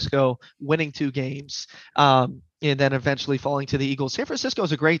Francisco winning 2 games, and then eventually falling to the Eagles. San Francisco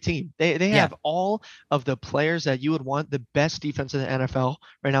is a great team. They Yeah. have all of the players that you would want, the best defense in the NFL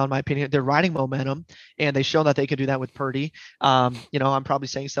right now, in my opinion. They're riding momentum, and they show that they can do that with Purdy. I'm probably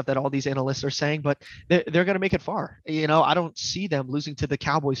saying stuff that all these analysts are saying, but they're going to make it far. I don't see them losing to the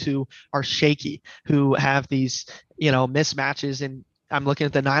Cowboys, who are shaky, who have these mismatches. And I'm looking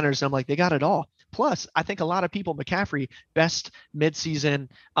at the Niners and I'm like, they got it all. Plus, I think a lot of people, McCaffrey, best midseason,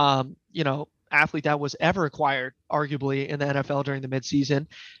 athlete that was ever acquired, arguably, in the NFL during the midseason.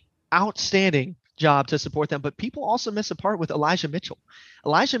 Outstanding job to support them. But people also miss a part with Elijah Mitchell.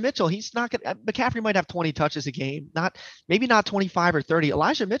 Elijah Mitchell, he's not going to, McCaffrey might have 20 touches a game, maybe not 25 or 30.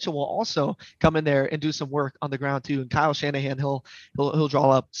 Elijah Mitchell will also come in there and do some work on the ground too. And Kyle Shanahan, he'll draw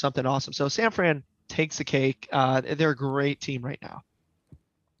up something awesome. So San Fran takes the cake. They're a great team right now.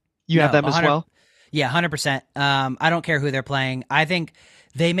 You have No, them as 100. well? Yeah, 100%. I don't care who they're playing. I think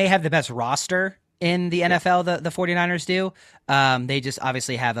they may have the best roster in the NFL, the 49ers do. They just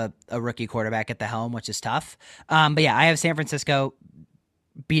obviously have a rookie quarterback at the helm, which is tough. But yeah, I have San Francisco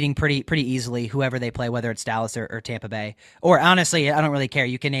beating pretty easily whoever they play, whether it's Dallas or Tampa Bay. Or honestly, I don't really care.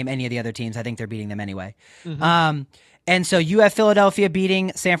 You can name any of the other teams. I think they're beating them anyway. Mm-hmm. And so you have Philadelphia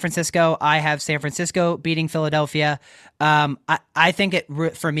beating San Francisco. I have San Francisco beating Philadelphia. I think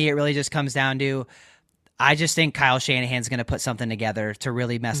for me, it really just comes down to, I just think Kyle Shanahan's going to put something together to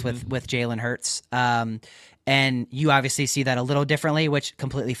really mess with Jalen Hurts. And you obviously see that a little differently, which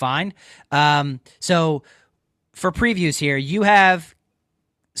completely fine. So for previews here, you have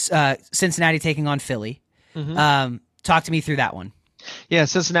Cincinnati taking on Philly. Mm-hmm. Talk to me through that one. Yeah,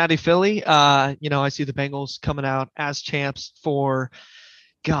 Cincinnati, Philly. I see the Bengals coming out as champs for,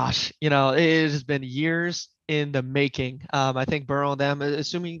 gosh, it has been years in the making. I think Burrow and them,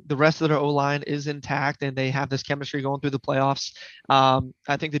 assuming the rest of their O-line is intact and they have this chemistry going through the playoffs,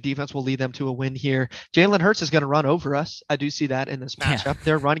 I think the defense will lead them to a win here. Jalen Hurts is going to run over us. I do see that in this matchup. Yeah.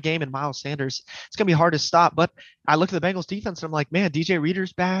 Their run game and Miles Sanders, it's going to be hard to stop. But I look at the Bengals defense and I'm like, man, DJ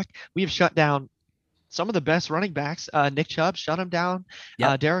Reader's back. We have shut down some of the best running backs. Nick Chubb shut him down.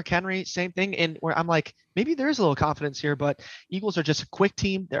 Yep. Derrick Henry, same thing. And where I'm like, maybe there is a little confidence here, but Eagles are just a quick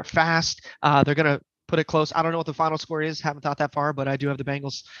team. They're fast. They're going to put it close. I don't know what the final score is. Haven't thought that far, but I do have the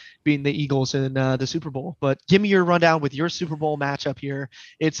Bengals beating the Eagles in the Super Bowl. But give me your rundown with your Super Bowl matchup here.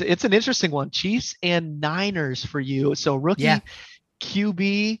 It's an interesting one. Chiefs and Niners for you. So rookie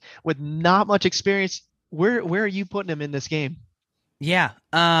QB with not much experience. Where are you putting him in this game? Yeah.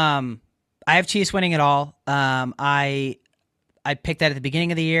 I have Chiefs winning it all. I picked that at the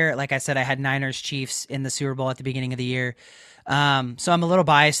beginning of the year. Like I said, I had Niners Chiefs in the Super Bowl at the beginning of the year. So I'm a little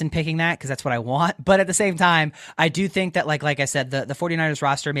biased in picking that because that's what I want. But at the same time, I do think that like I said, the 49ers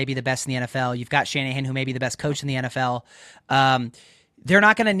roster may be the best in the NFL. You've got Shanahan, who may be the best coach in the NFL. They're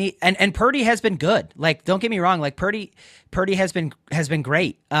not going to need, and Purdy has been good. Like, don't get me wrong. Like Purdy has been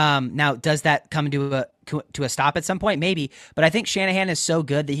great. Now does that come to a stop at some point? Maybe, but I think Shanahan is so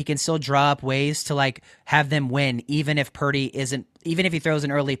good that he can still draw up ways to like have them win, even if he throws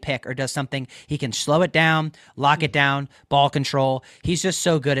an early pick or does something, he can slow it down, lock it down, ball control. He's just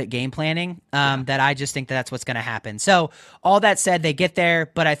so good at game planning that I just think that's what's going to happen. So all that said, they get there,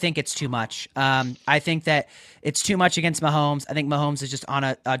 but I think it's too much. I think that it's too much against Mahomes. I think Mahomes is just on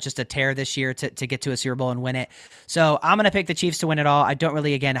a tear this year to get to a Super Bowl and win it. So I'm going to pick the Chiefs to win it all. I don't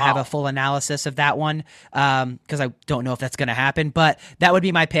really, again, have a full analysis of that one because I don't know if that's going to happen, but that would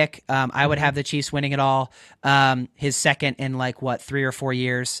be my pick. I would have the Chiefs winning it all. His second in 3 or 4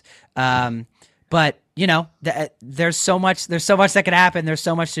 years. But there's so much that could happen. There's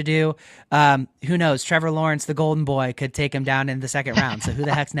so much to do. Who knows? Trevor Lawrence, the golden boy, could take him down in the second round. So who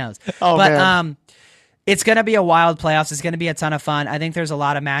the heck knows? Man. It's going to be a wild playoffs. It's going to be a ton of fun. I think there's a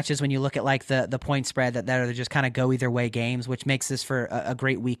lot of matches when you look at like the point spread that are just kind of go either way games, which makes this for a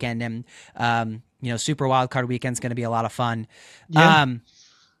great weekend. And, Super Wild Card weekend is going to be a lot of fun. Yeah.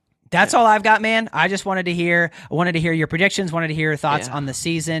 That's all I've got, man. I just wanted to hear your predictions, wanted to hear your thoughts on the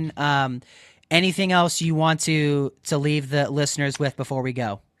season. Anything else you want to leave the listeners with before we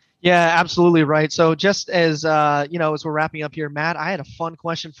go? Yeah, absolutely right. So just as as we're wrapping up here, Matt, I had a fun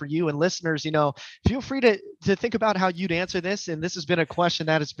question for you and listeners. Feel free to think about how you'd answer this. And this has been a question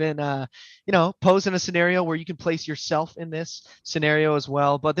that has been posed in a scenario where you can place yourself in this scenario as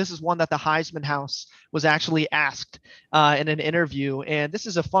well. But this is one that the Heisman House was actually asked in an interview, and this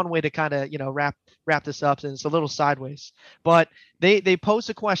is a fun way to kind of wrap this up, and it's a little sideways. But they posed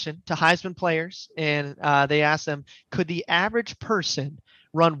a question to Heisman players, and they asked them, could the average person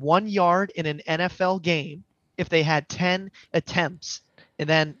run 1 yard in an NFL game if they had 10 attempts? And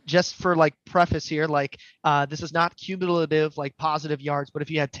then just for like preface here, this is not cumulative, like positive yards, but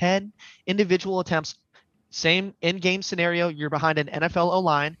if you had 10 individual attempts, same in-game scenario, you're behind an NFL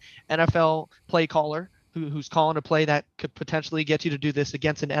O-line, NFL play caller who's calling a play that could potentially get you to do this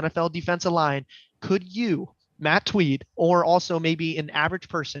against an NFL defensive line. Could you, Matt Tweed, or also maybe an average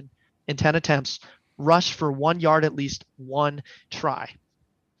person in 10 attempts, rush for 1 yard at least one try?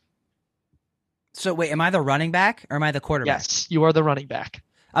 So wait, am I the running back or am I the quarterback? Yes, you are the running back.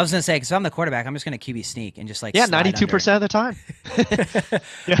 I was going to say, because if I'm the quarterback, I'm just going to QB sneak and just 92% of the time.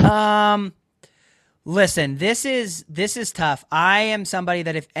 Yeah. Listen, this is tough. I am somebody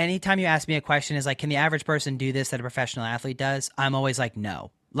that if anytime you ask me a question is like, can the average person do this that a professional athlete does? I'm always like,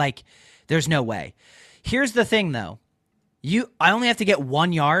 no. Like, there's no way. Here's the thing, though. I only have to get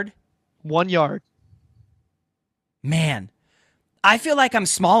 1 yard. 1 yard. Man. I feel like I'm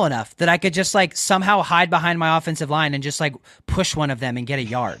small enough that I could just somehow hide behind my offensive line and just push one of them and get a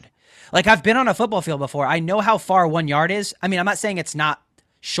yard. I've been on a football field before. I know how far 1 yard is. I mean, I'm not saying it's not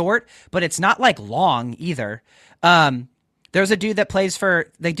short, but it's not long either. There's a dude that plays for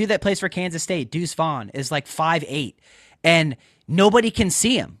Kansas State. Deuce Vaughn is 5'8", and nobody can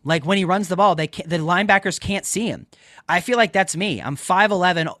see him. When he runs the ball, the linebackers can't see him. I feel like that's me. I'm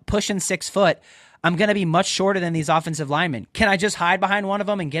 5'11", pushing 6 foot. I'm going to be much shorter than these offensive linemen. Can I just hide behind one of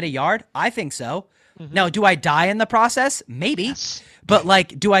them and get a yard? I think so. Mm-hmm. Now, do I die in the process? Maybe. Yes. But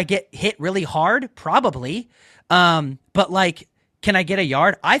do I get hit really hard? Probably. But can I get a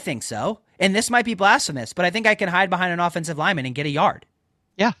yard? I think so. And this might be blasphemous, but I think I can hide behind an offensive lineman and get a yard.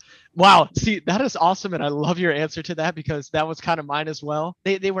 Yeah. Wow. See, that is awesome. And I love your answer to that because that was kind of mine as well.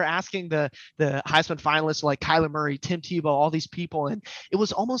 They were asking the Heisman finalists like Kyler Murray, Tim Tebow, all these people. And it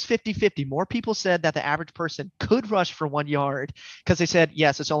was almost 50-50. More people said that the average person could rush for 1 yard because they said,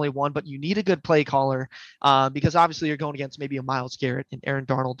 yes, it's only one, but you need a good play caller because obviously you're going against maybe a Myles Garrett and Aaron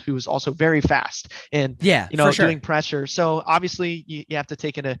Darnold, who is also very fast and, doing pressure. So obviously you have to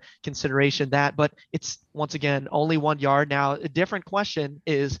take into consideration that, but it's once again, only 1 yard. Now, a different question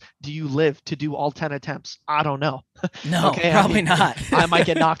is, do you live to do all 10 attempts? I don't know. No, okay, probably not. I might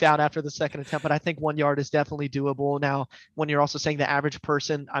get knocked out after the second attempt, but I think 1 yard is definitely doable. Now, when you're also saying the average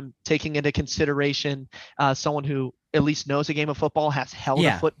person, I'm taking into consideration someone who at least knows a game of football, has held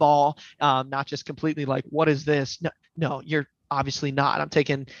a football, not just completely what is this? No, you're obviously not. I'm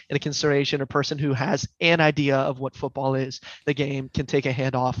taking into consideration a person who has an idea of what football is, the game, can take a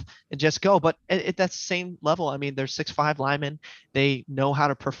handoff and just go. But at that same level, I mean, they're 6'5" linemen. They know how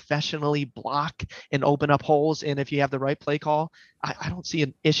to professionally block and open up holes. And if you have the right play call, I don't see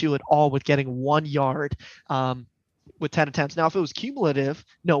an issue at all with getting 1 yard with 10 attempts. Now, if it was cumulative,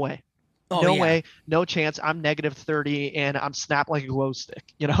 no way. No way, no chance. I'm negative 30 and I'm snapped like a glow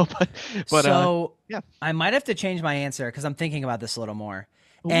stick, but so I might have to change my answer because I'm thinking about this a little more.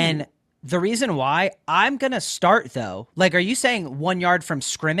 Ooh. And the reason why I'm going to start though, are you saying 1 yard from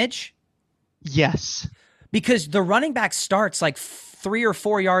scrimmage? Yes. Because the running back starts 3 or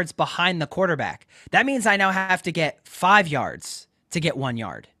 4 yards behind the quarterback. That means I now have to get 5 yards to get 1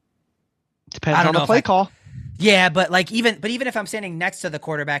 yard. Depends on the play call. Yeah, but even if I'm standing next to the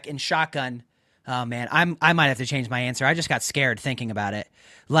quarterback in shotgun, oh man, I might have to change my answer. I just got scared thinking about it.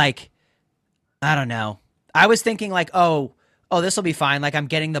 I don't know. I was thinking oh, this will be fine. I'm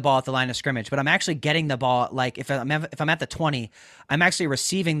getting the ball at the line of scrimmage, but I'm actually getting the ball. If I'm at the 20, I'm actually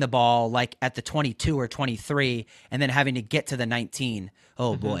receiving the ball at the 22 or 23, and then having to get to the 19.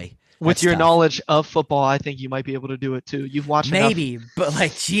 Oh boy, With your tough. knowledge of football, I think you might be able to do it too. You've watched Maybe, enough. but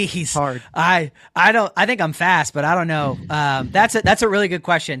like, geez, Hard. I don't. I think I'm fast, but I don't know. That's a really good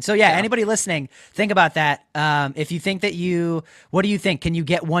question. So yeah, anybody listening, think about that. If you think that what do you think? Can you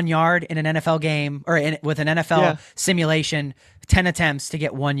get 1 yard in an NFL game or with an NFL simulation? 10 attempts to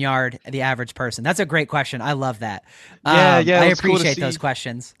get 1 yard, the average person. That's a great question. I love that. Yeah, I appreciate those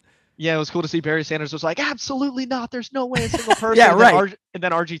questions. Yeah, it was cool to see Barry Sanders was like, absolutely not. There's no way a single person. Yeah, right. And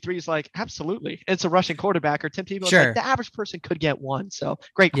then RG3 is like, absolutely. It's a rushing quarterback. Or Tim Tebow is like, the average person could get 1. So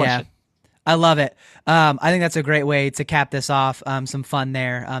great question. Yeah. I love it. I think that's a great way to cap this off. Some fun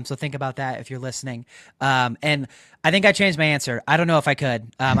there. So think about that if you're listening. And I think I changed my answer. I don't know if I could.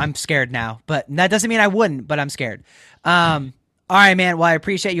 I'm scared now, but that doesn't mean I wouldn't, but I'm scared. All right, man. Well, I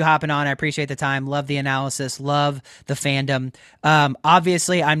appreciate you hopping on. I appreciate the time. Love the analysis. Love the fandom.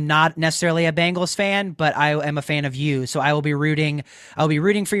 Obviously, I'm not necessarily a Bengals fan, but I am a fan of you. So I will be rooting. I'll be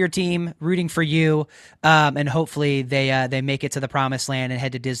rooting for your team, rooting for you, and hopefully they make it to the promised land and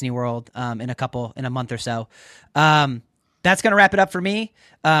head to Disney World in a month or so. That's going to wrap it up for me.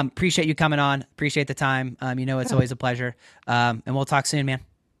 Appreciate you coming on. Appreciate the time. It's always a pleasure. And we'll talk soon, man.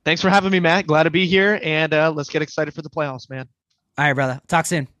 Thanks for having me, Matt. Glad to be here. And let's get excited for the playoffs, man. All right, brother. Talk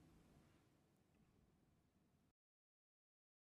soon.